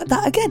cough like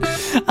that again.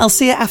 I'll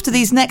see you after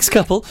these next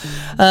couple.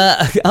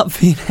 Up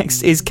for you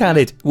next is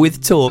Khalid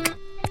with Talk.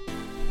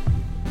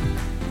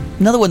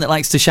 Another one that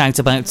likes to shout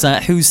about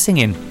who's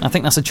singing. I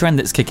think that's a trend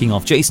that's kicking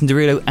off. Jason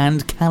Derulo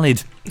and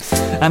Khalid.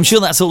 I'm sure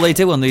that's all they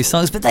do on these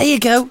songs, but there you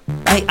go.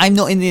 I'm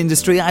not in the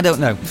industry, I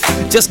don't know.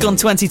 Just gone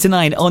 20 to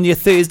 9 on your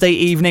Thursday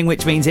evening,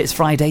 which means it's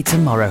Friday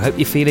tomorrow. Hope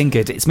you're feeling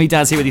good. It's me,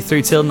 Daz, here with you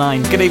through till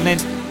 9. Good evening.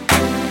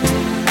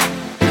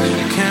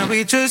 Can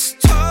we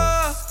just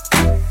talk?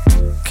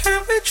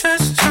 Can we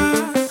just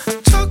talk?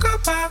 Talk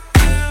about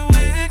where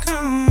we're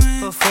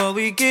going before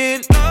we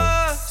get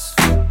lost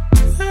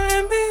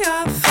and be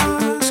our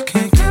thoughts.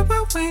 Can't get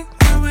what we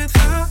want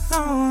without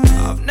knowing.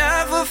 I've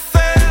never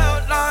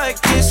felt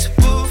like this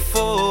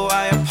before.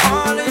 I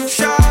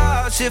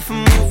apologize if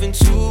I'm moving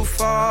too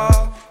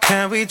far.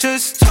 Can we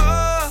just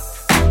talk?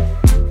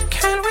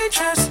 Can we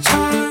just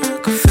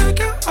talk?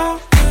 Figure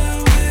out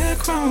where we're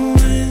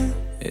growing.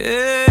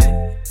 Yeah.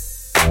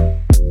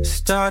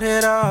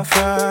 Started off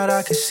right,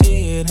 I can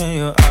see it in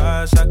your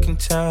eyes. I can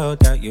tell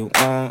that you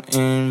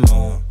wanting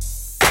more.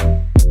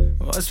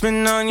 What's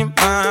been on your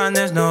mind?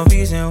 There's no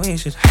reason we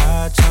should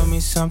hide. Tell me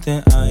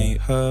something I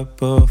ain't heard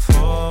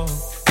before.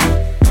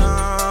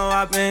 Oh,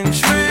 I've been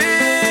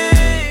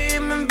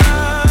dreaming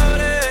about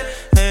it,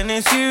 and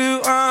it's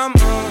you I'm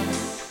on.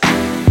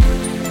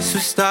 So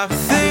stop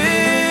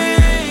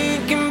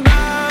thinking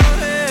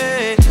about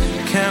it.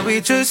 Can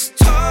we just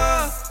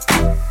talk?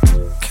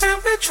 Can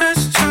we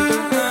just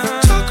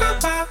talk? Talk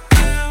about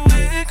where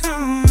we're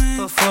going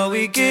before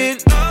we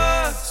get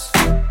lost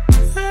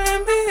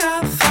and be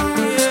our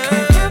thoughts.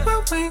 Can't get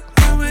what we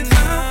want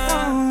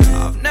without.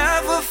 I've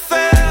never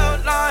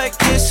felt like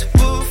this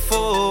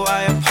before.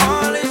 I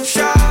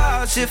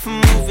apologize if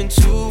I'm moving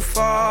too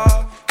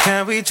far.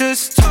 Can we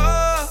just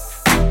talk?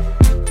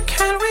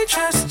 Can we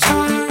just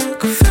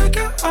talk?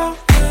 Figure out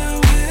where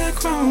we're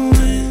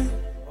growing.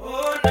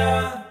 Oh,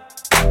 nah.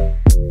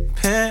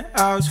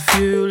 Penthouse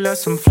view,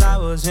 left some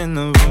flowers in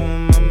the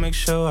room. I'll make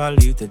sure I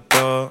leave the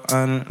door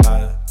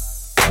unlocked.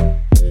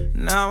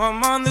 Now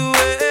I'm on the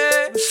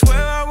way,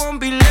 swear I won't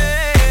be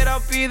late.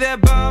 I'll be there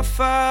by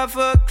 5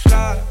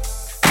 o'clock.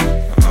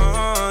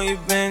 Oh,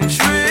 you've been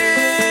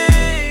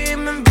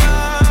dreaming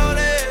about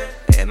it,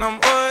 and I'm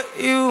what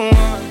you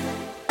want.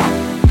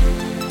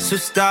 So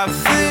stop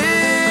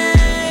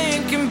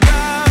thinking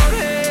about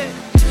it.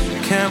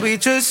 Can we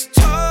just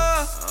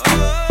talk?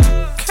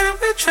 Can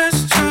we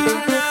just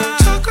talk?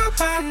 Talk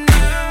about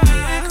where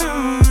we're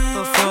going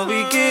before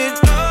we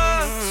get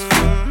lost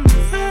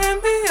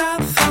and be our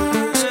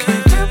thoughts.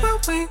 Can't get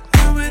what we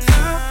want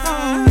without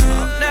knowing.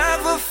 I've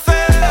never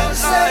felt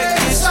like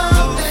this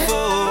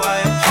before. I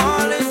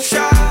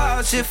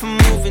apologize if I'm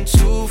moving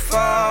too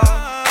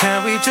far.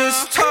 Can we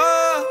just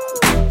talk?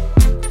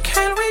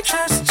 Can we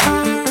just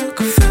talk?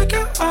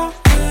 Figure out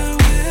where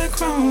we're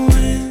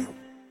growing.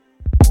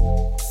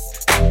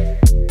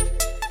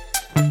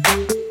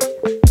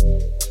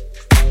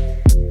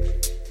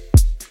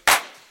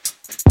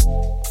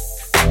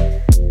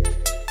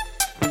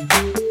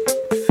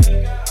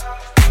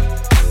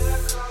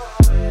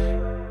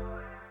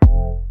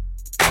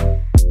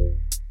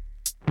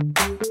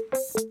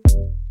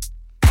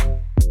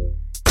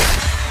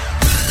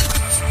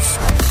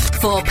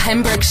 For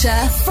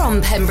Pembrokeshire,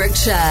 from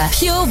Pembrokeshire,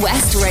 Pure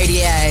West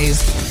Radio.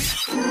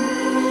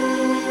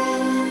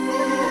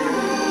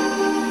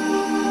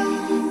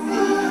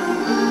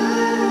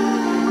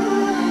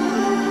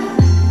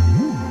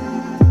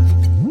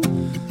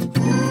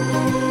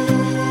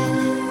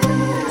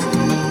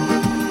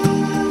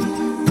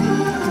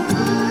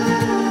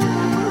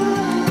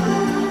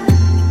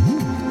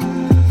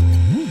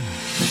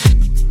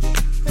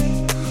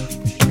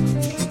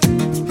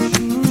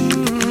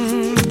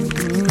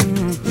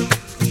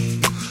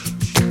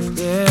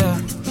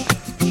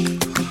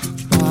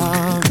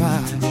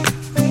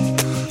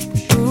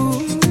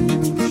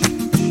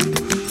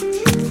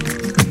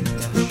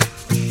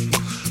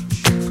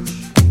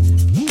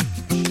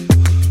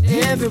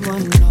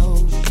 Everyone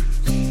knows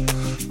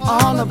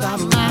all about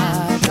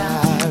my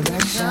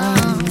direction,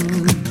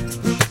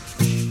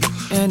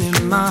 and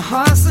in my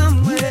heart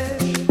somewhere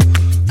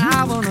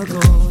I wanna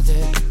go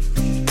there.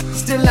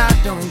 Still I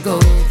don't go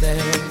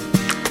there.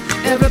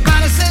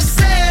 Everybody says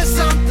say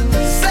something,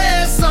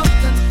 say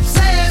something,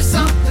 say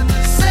something,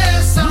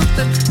 say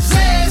something,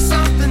 say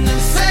something,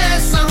 say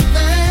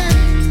something.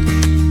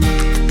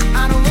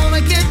 I don't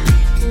wanna get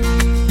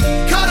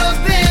caught up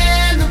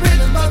in the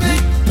rhythm of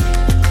it,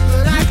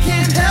 but I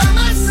can't help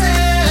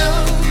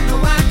myself. No,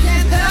 I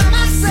can't help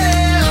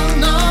myself.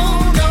 No,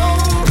 no.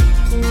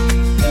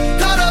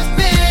 Caught up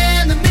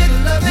in the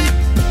middle of it.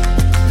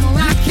 No,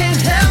 I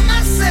can't help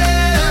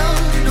myself.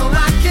 No,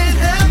 I can't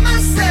help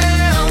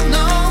myself.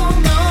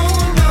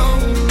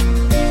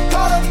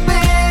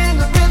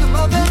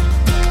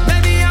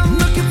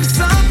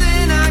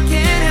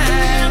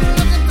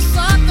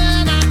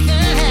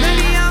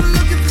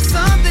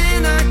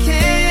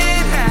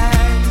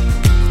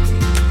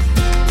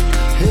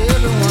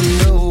 Everyone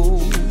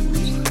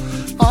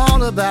knows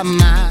all about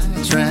my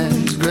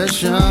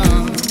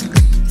transgression.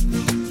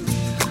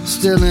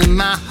 Still in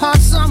my heart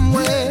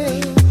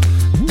somewhere,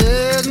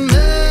 there's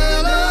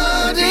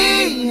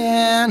melody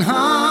and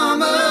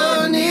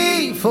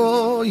harmony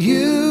for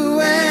you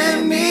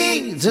and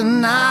me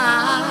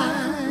tonight.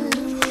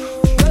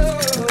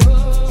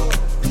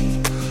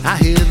 I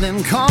hear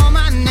them call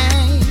my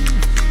name.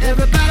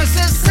 Everybody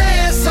says,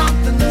 say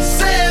something,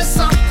 say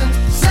something,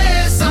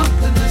 say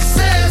something,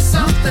 say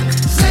something,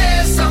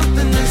 say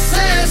something,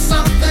 say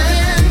something.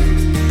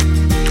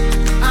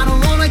 I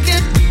don't wanna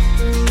get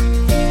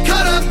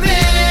caught up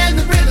in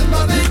the rhythm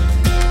of it,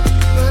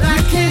 but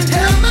I can't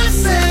help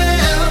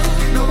myself.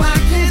 No, I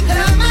can't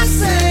help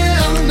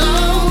myself.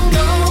 No,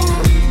 no.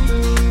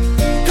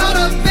 Caught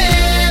up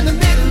in the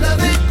middle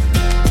of it.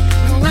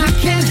 No, I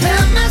can't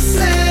help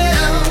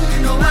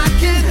myself. No, I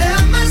can't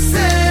help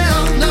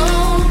myself.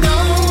 No, no,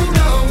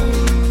 no.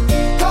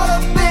 Caught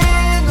up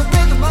in the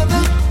rhythm of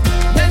it.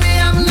 Maybe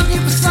I'm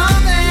looking for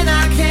something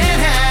I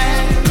can't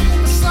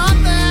have.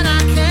 Something I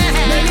can't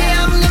have. Maybe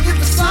I'm looking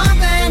for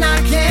something I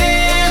can't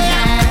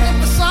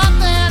have. For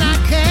something I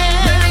can't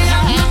have. Maybe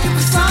I'm looking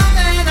for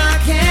something I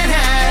can't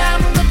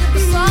have. I'm looking for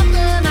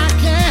something I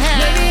can't have.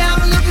 Maybe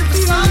I'm looking for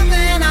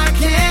something I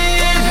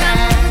can't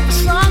have.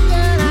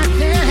 Something I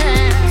can't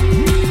have.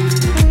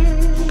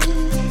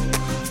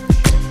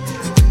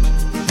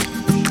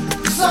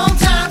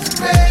 Sometimes the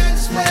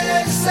greatest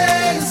way to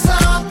say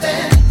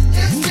something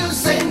is to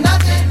say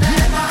nothing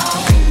at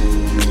all.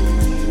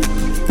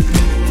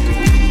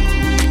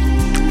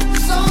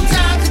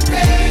 Sometimes the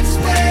greatest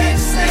way to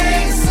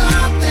say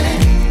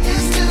something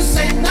is to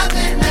say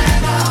nothing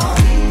at all.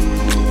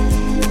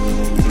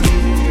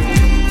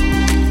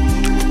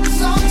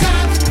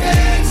 Sometimes the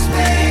greatest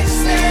way to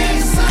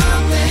say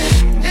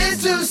something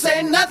is to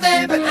say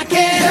nothing, but I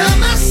can't help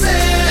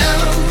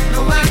myself.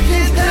 No, I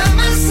can't help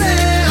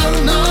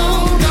myself.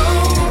 No, no.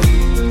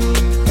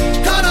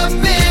 Caught up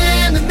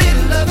in the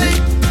middle of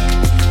it.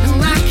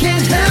 No, I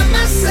can't help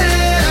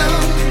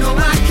myself. No,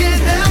 I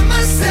can't help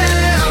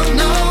myself.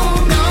 No,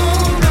 no,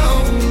 no.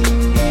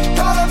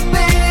 Caught up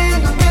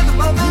in the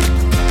rhythm of it.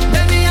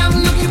 Maybe I'm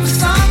looking for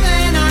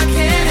something I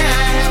can't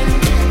have.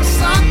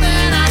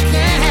 Something I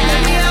can't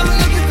have. Maybe I'm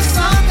looking for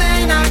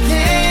something I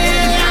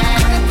can't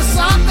have. For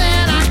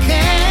something I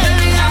can't. Maybe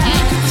I'm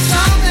looking for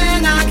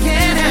something I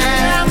can't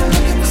have. I'm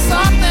looking for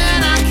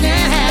something I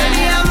can't have.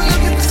 Maybe I'm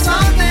looking for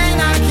something I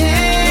can't have.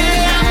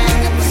 I'm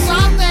looking for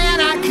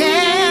something I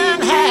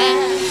can't have.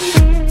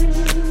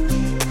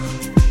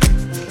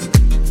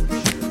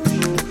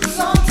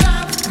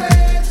 Sometimes the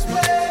greatest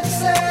way to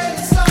say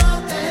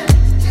something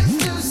is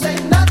to say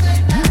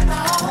nothing at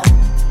all.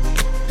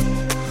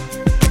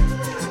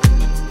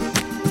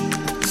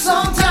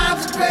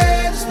 Sometimes the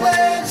greatest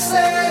way to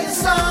say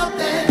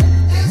something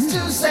is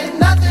to say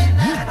nothing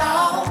at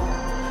all.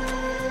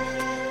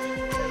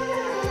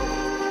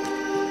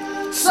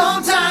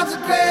 Sometimes the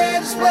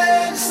greatest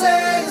way to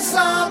say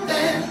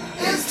something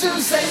is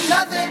to say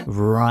nothing.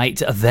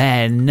 Right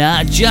then,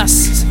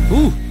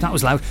 ooh, that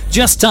was loud.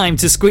 Just time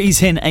to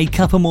squeeze in a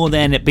couple more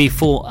then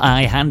before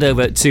I hand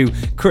over to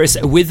Chris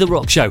with the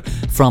Rock Show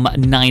from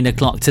 9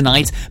 o'clock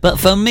tonight. But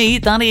for me,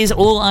 that is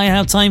all I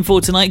have time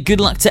for tonight. Good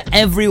luck to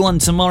everyone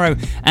tomorrow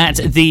at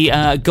the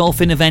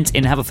golfing event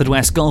in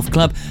Haverfordwest Golf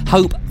Club.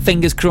 Hope,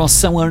 fingers crossed,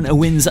 someone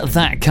wins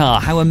that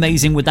car. How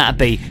amazing would that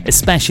be,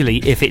 especially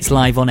if it's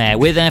live on air.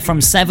 We're there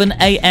from 7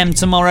 a.m.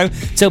 tomorrow.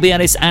 Toby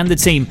Ellis and the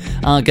team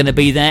are going to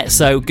be there,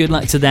 so good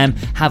luck to them.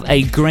 Have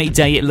a great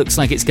day. It looks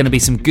like it's going to be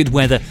some good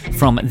weather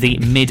from the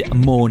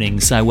mid-morning,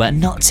 so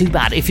not too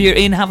bad. If you're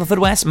in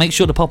Haverfordwest, make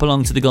sure to pop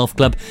along to the golf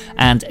club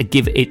and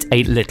give it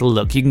a little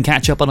look. You can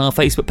catch up on our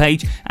Facebook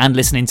page and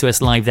listening to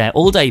us live there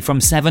all day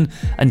from 7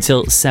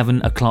 until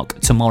 7 o'clock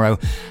tomorrow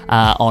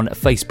on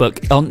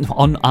Facebook,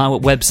 on our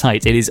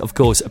website. It is, of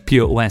course,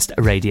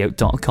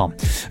 purewestradio.com.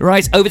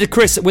 Right, over to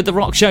Chris with the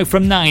Rock Show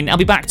from 9. I'll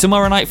be back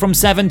tomorrow night from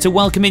 7 to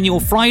welcome in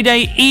your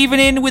Friday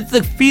evening with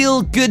the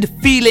feel-good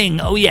feeling.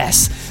 Oh,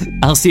 yes.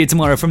 I'll see you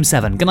tomorrow from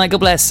 7. Good night, God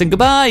bless, and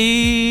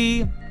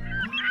goodbye.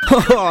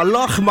 Oh,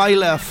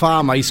 Lochmeyler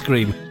Farm Ice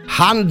Cream.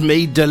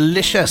 Handmade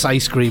delicious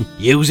ice cream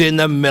using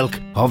the milk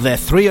of their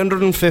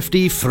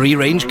 350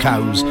 free-range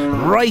cows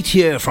right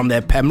here from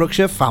their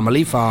Pembrokeshire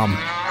family farm.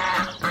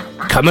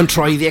 Come and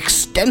try the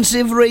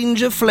extensive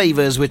range of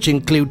flavours which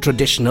include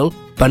traditional,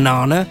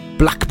 banana,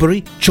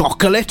 blackberry,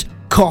 chocolate,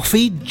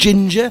 coffee,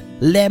 ginger,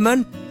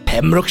 lemon,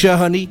 Pembrokeshire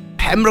honey,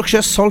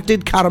 Pembrokeshire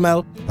salted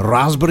caramel,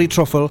 raspberry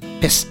truffle,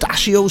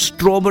 pistachio,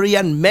 strawberry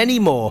and many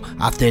more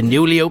at their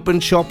newly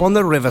opened shop on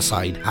the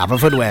Riverside,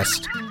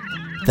 Haverfordwest.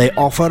 They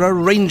offer a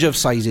range of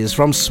sizes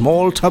from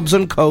small tubs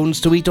and cones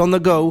to eat on the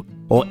go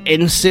or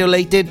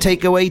insulated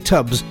takeaway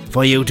tubs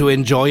for you to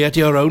enjoy at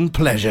your own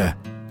pleasure.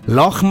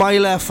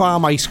 Lochmeyler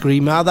Farm Ice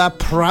Cream are the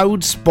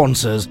proud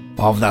sponsors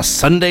of the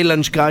Sunday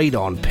Lunch Guide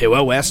on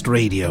Pure West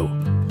Radio.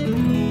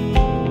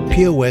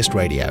 Pure West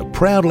Radio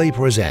proudly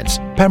presents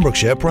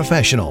Pembrokeshire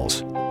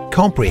Professionals.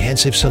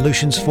 Comprehensive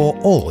solutions for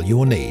all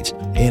your needs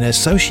in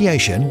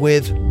association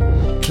with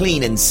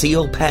Clean and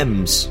Seal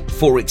PEMS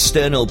for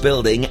external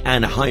building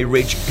and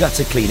high-ridge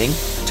gutter cleaning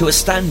to a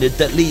standard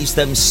that leaves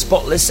them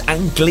spotless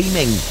and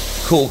gleaming.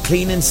 Call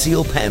Clean and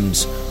Seal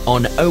PEMS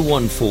on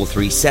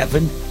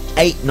 01437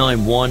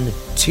 891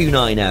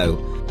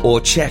 290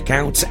 or check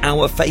out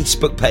our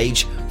Facebook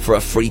page for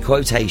a free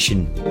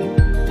quotation.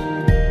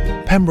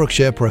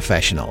 Pembrokeshire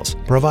Professionals,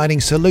 providing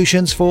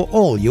solutions for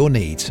all your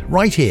needs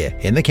right here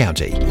in the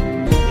county.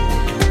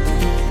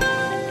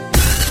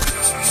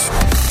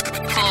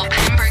 For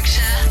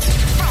Pembrokeshire,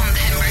 from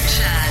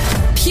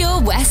Pembrokeshire,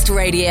 Pure West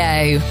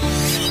Radio.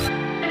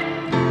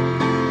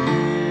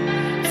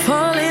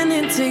 Falling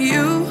into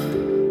you,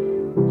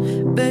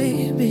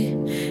 baby.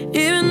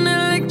 Even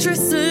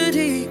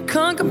electricity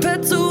can't compare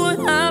to what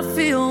I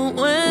feel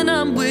when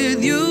I'm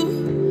with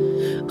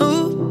you.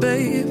 Oh,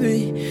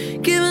 baby,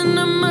 giving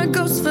up my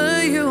ghost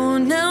for you.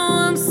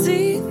 Now I'm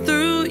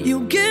see-through.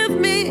 You give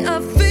me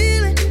a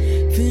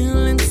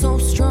feeling so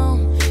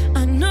strong.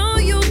 I know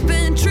you've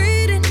been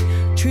treating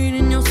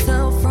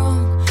yourself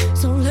wrong.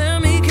 So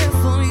let me care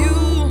for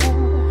you.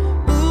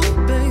 Ooh,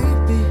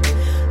 baby,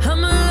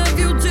 I'ma love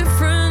you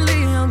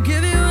differently. I'll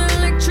give you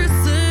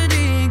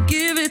electricity,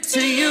 give it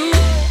to you.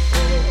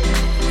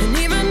 And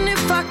even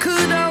if I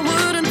could, I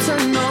wouldn't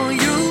turn on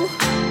you.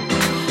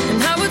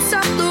 And I would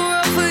stop the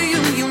world for you.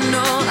 You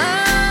know I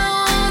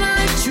wanna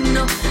let you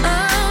know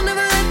I'll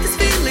never let this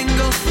feeling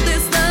go.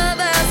 This love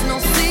has no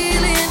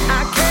ceiling,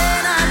 I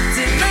cannot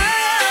deny.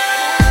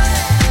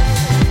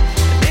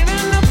 Even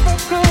if I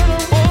could,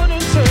 I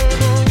wouldn't turn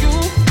on you.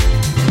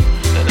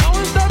 And I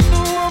would stop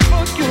the world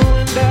for you.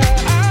 And I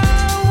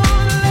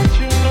wanna let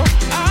you know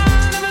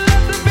I'll never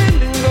let the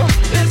feeling go.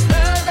 This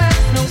love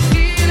has no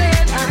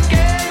ceiling, I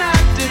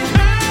cannot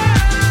deny.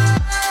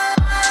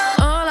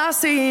 All I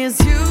see is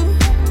you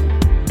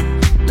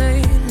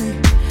lately.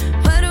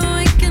 Wide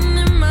awake and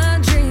in my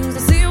dreams, I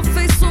see your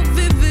face so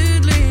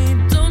vividly.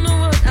 Don't know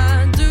what I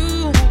do.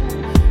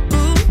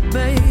 Ooh,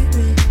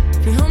 baby,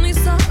 if you only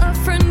saw a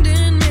friend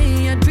in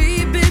me, I'd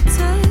be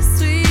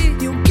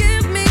bittersweet. You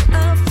give me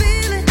a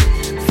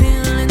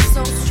feeling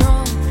so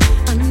strong.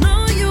 I know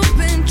you've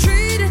been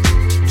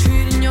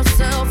treating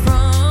yourself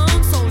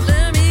wrong. So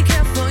let me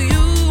care for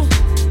you.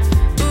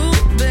 Ooh,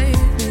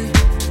 baby,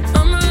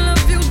 I'ma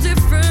love you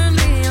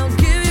differently. I'll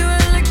give you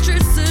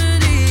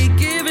electricity,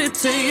 give it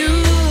to you.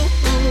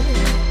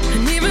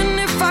 And even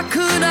if I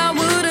could, I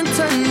wouldn't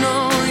turn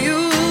on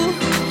you.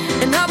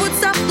 And I would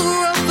stop the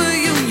world for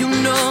you. You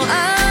know I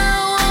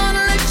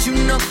wanna let you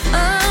know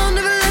I'll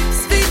never let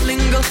this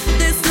feeling go.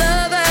 This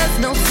love has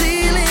no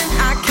ceiling,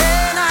 I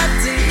cannot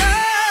deny.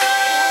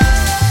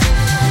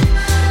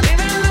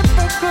 Even if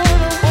I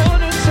could, I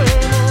wouldn't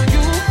turn on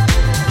you.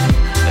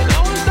 And I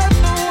would stop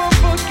the world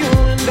for you.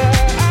 And I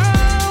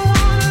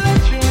wanna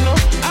let you know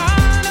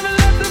I'll never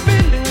let the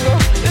feeling go.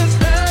 This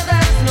love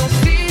has no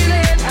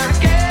ceiling, I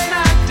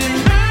cannot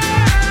deny.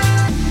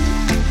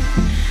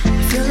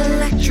 I feel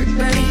electric,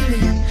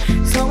 baby,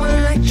 so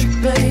electric,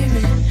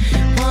 baby.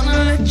 Wanna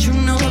let you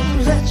know.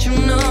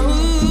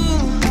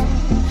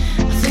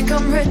 I think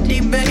I'm ready,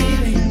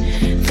 baby.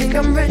 Think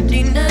I'm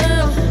ready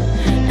now.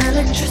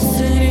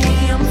 Electricity,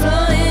 I'm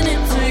flying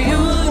into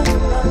you.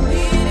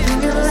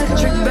 Think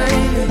electric,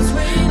 baby,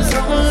 so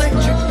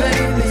electric,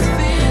 baby.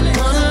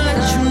 Wanna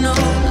let you know.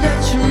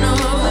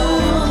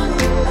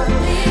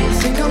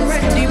 Think I'm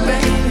ready,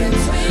 baby.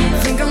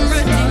 Think I'm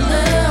ready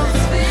now.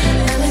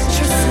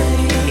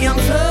 Electricity, I'm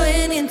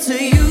flying into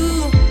you.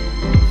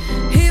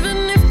 Even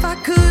if I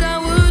could, I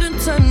wouldn't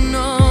turn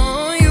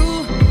on you.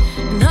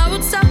 And I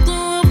would stop the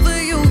world for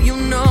you. You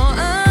know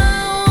I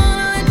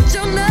wanna let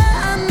you know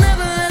I'll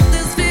never let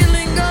this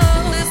feeling go.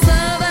 This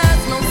love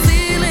has no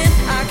ceiling,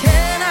 I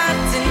cannot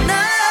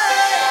deny.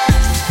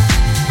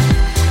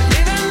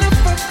 Even if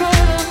I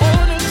could, I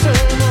wouldn't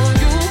turn on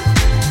you.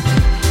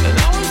 And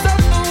I would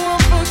stop the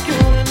world for you.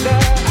 And I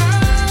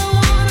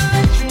wanna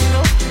let you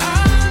know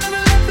I'll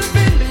never let the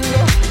feeling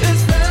go. This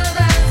love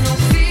has no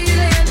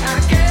ceiling, I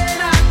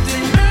cannot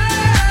deny.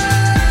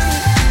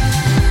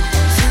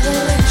 So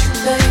electric,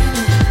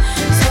 baby,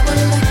 so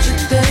electric,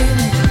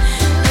 baby.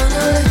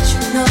 Wanna let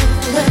you know.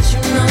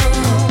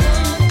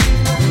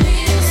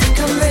 Think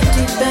I'm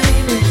ready,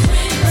 baby,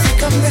 think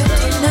I'm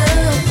ready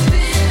now.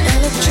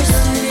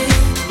 Electricity.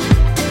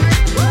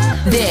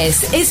 This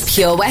is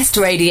Pure West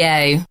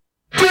Radio.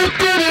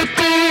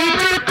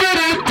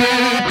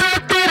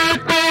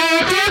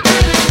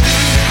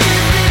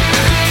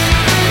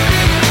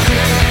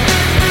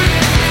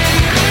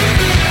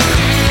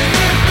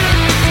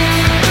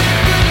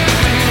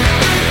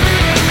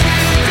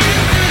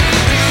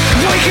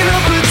 Waking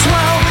up at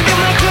 12 in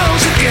my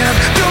clothes again.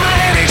 Feel my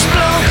head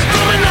explode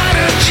from a night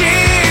of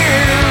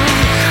gin.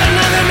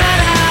 Another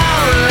night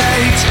out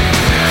late.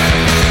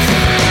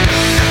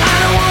 I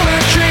don't wanna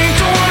drink,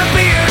 don't wanna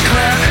be a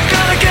clown.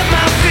 Gotta get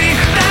my feet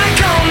back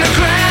on the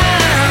ground.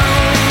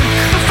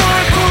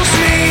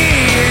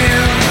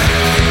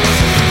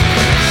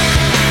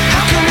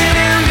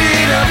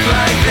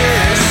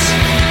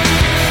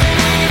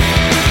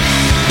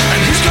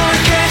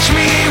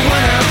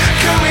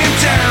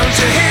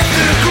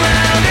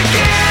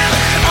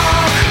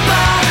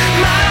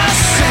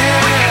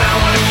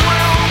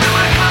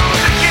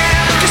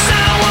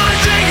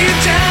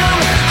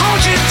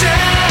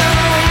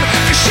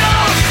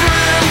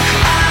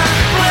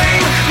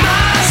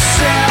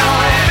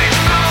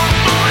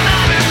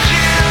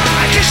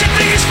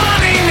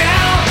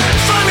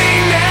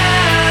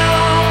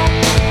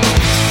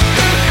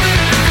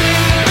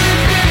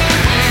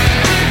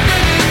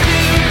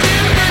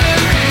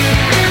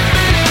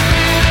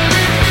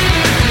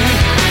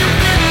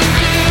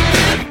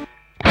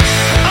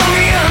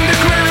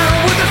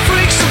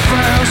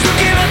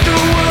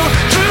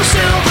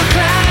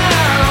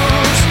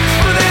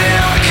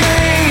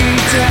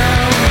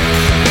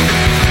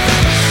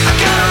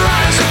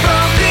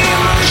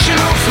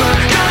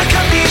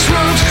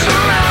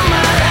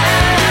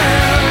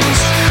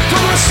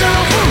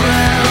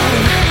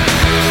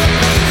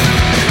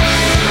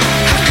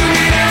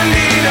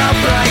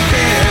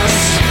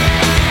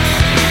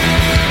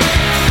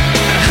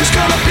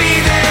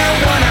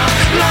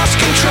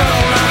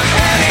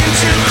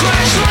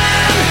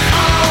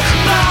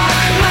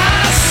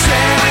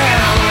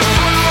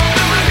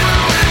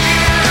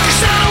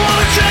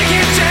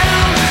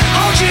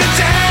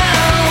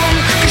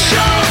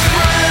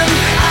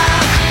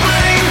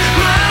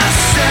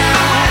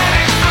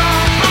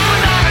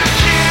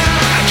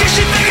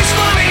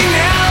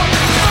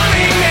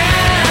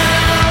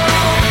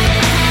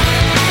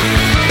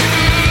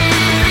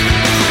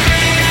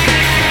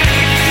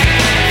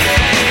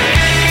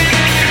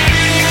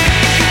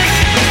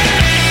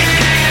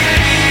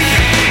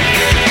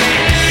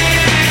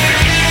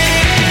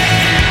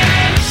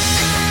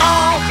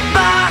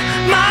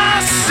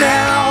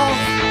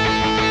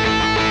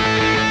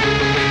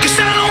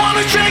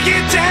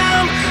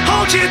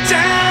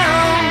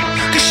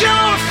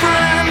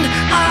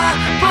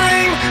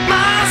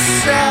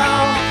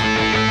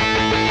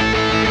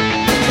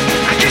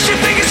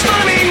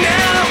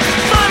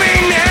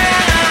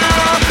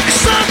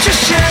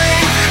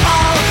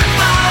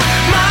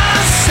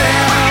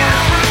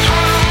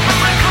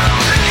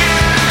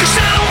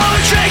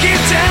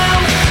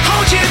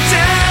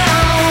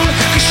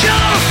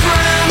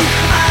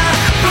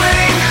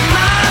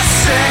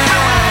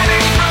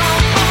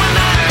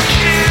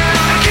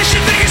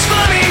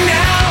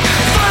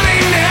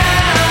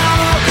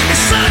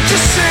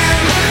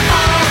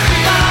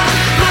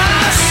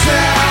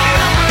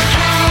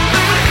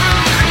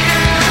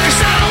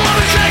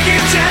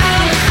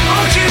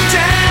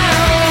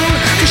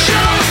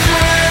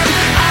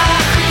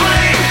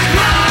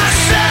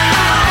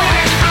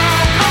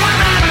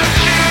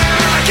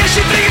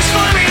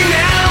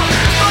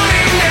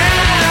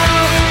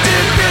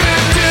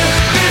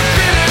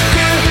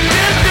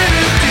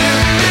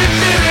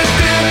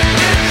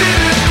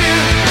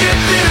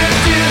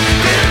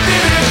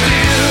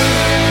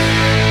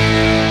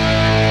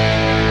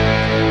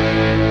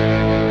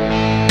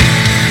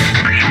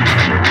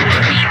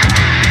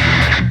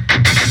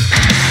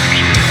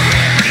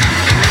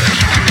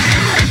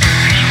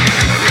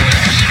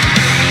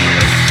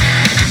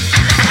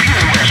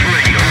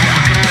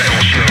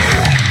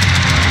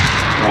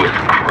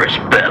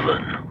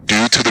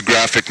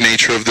 graphic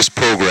nature of this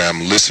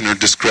program, listener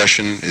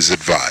discretion is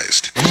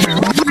advised.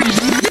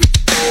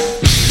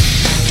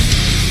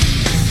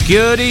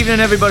 Good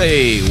evening,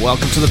 everybody.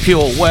 Welcome to the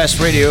Pure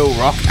West Radio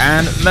Rock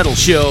and Metal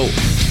Show.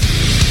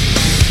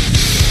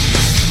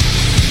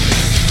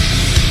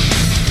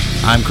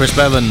 I'm Chris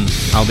Bevan.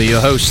 I'll be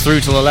your host through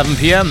till 11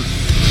 p.m.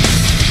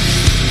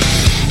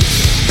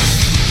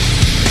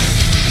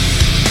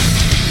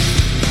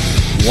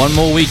 One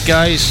more week,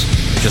 guys.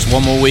 Just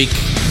one more week.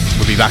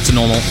 We'll be back to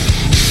normal.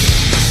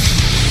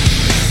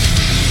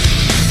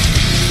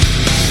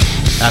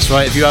 That's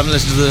right, if you haven't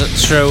listened to the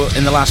show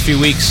in the last few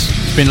weeks,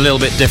 it's been a little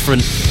bit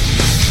different.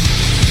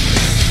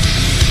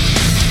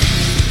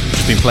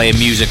 Just been playing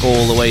music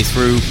all the way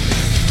through,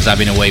 because I've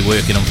been away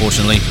working,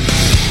 unfortunately.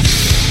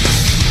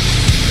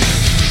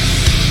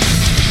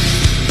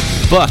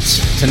 But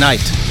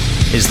tonight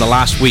is the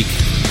last week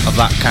of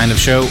that kind of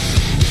show.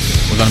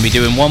 We're going to be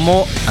doing one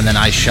more, and then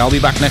I shall be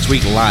back next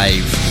week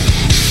live.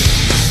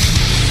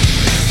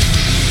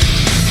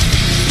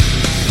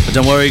 But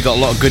don't worry, got a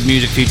lot of good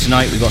music for you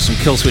tonight. We've got some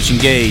Killswitch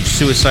Engage,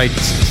 Suicide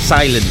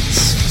Silence,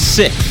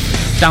 Sick,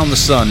 Down the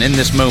Sun, In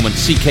This Moment,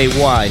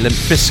 CKY, Limp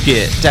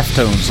Bizkit,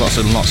 Deftones,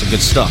 lots of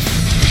good stuff.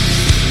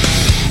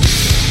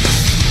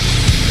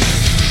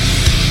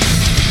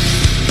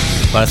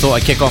 But I thought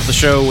I'd kick off the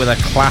show with a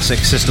classic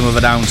System of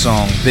a Down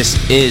song. This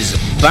is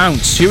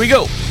Bounce. Here we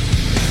go.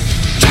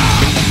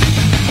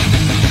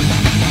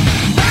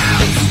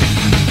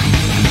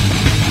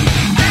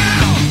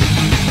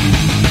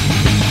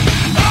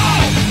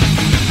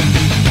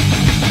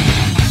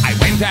 I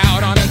went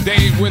out on a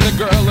date with a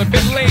girl a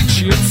bit late.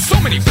 She had so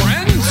many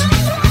friends.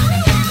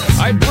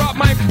 I brought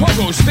my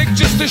pogo stick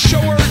just to show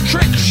her a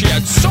trick. She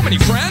had so many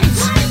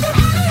friends.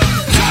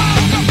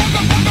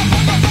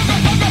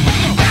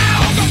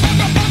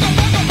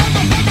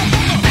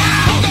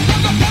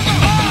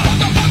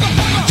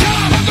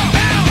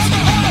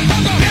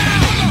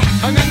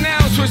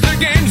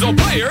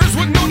 Players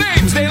with no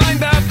names, they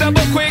lined up double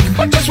quick,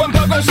 but just one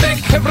pogo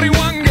stick.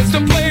 Everyone gets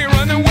to play,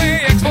 run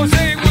away. Expose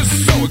was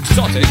so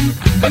exotic,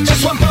 but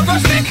just one pogo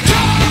stick.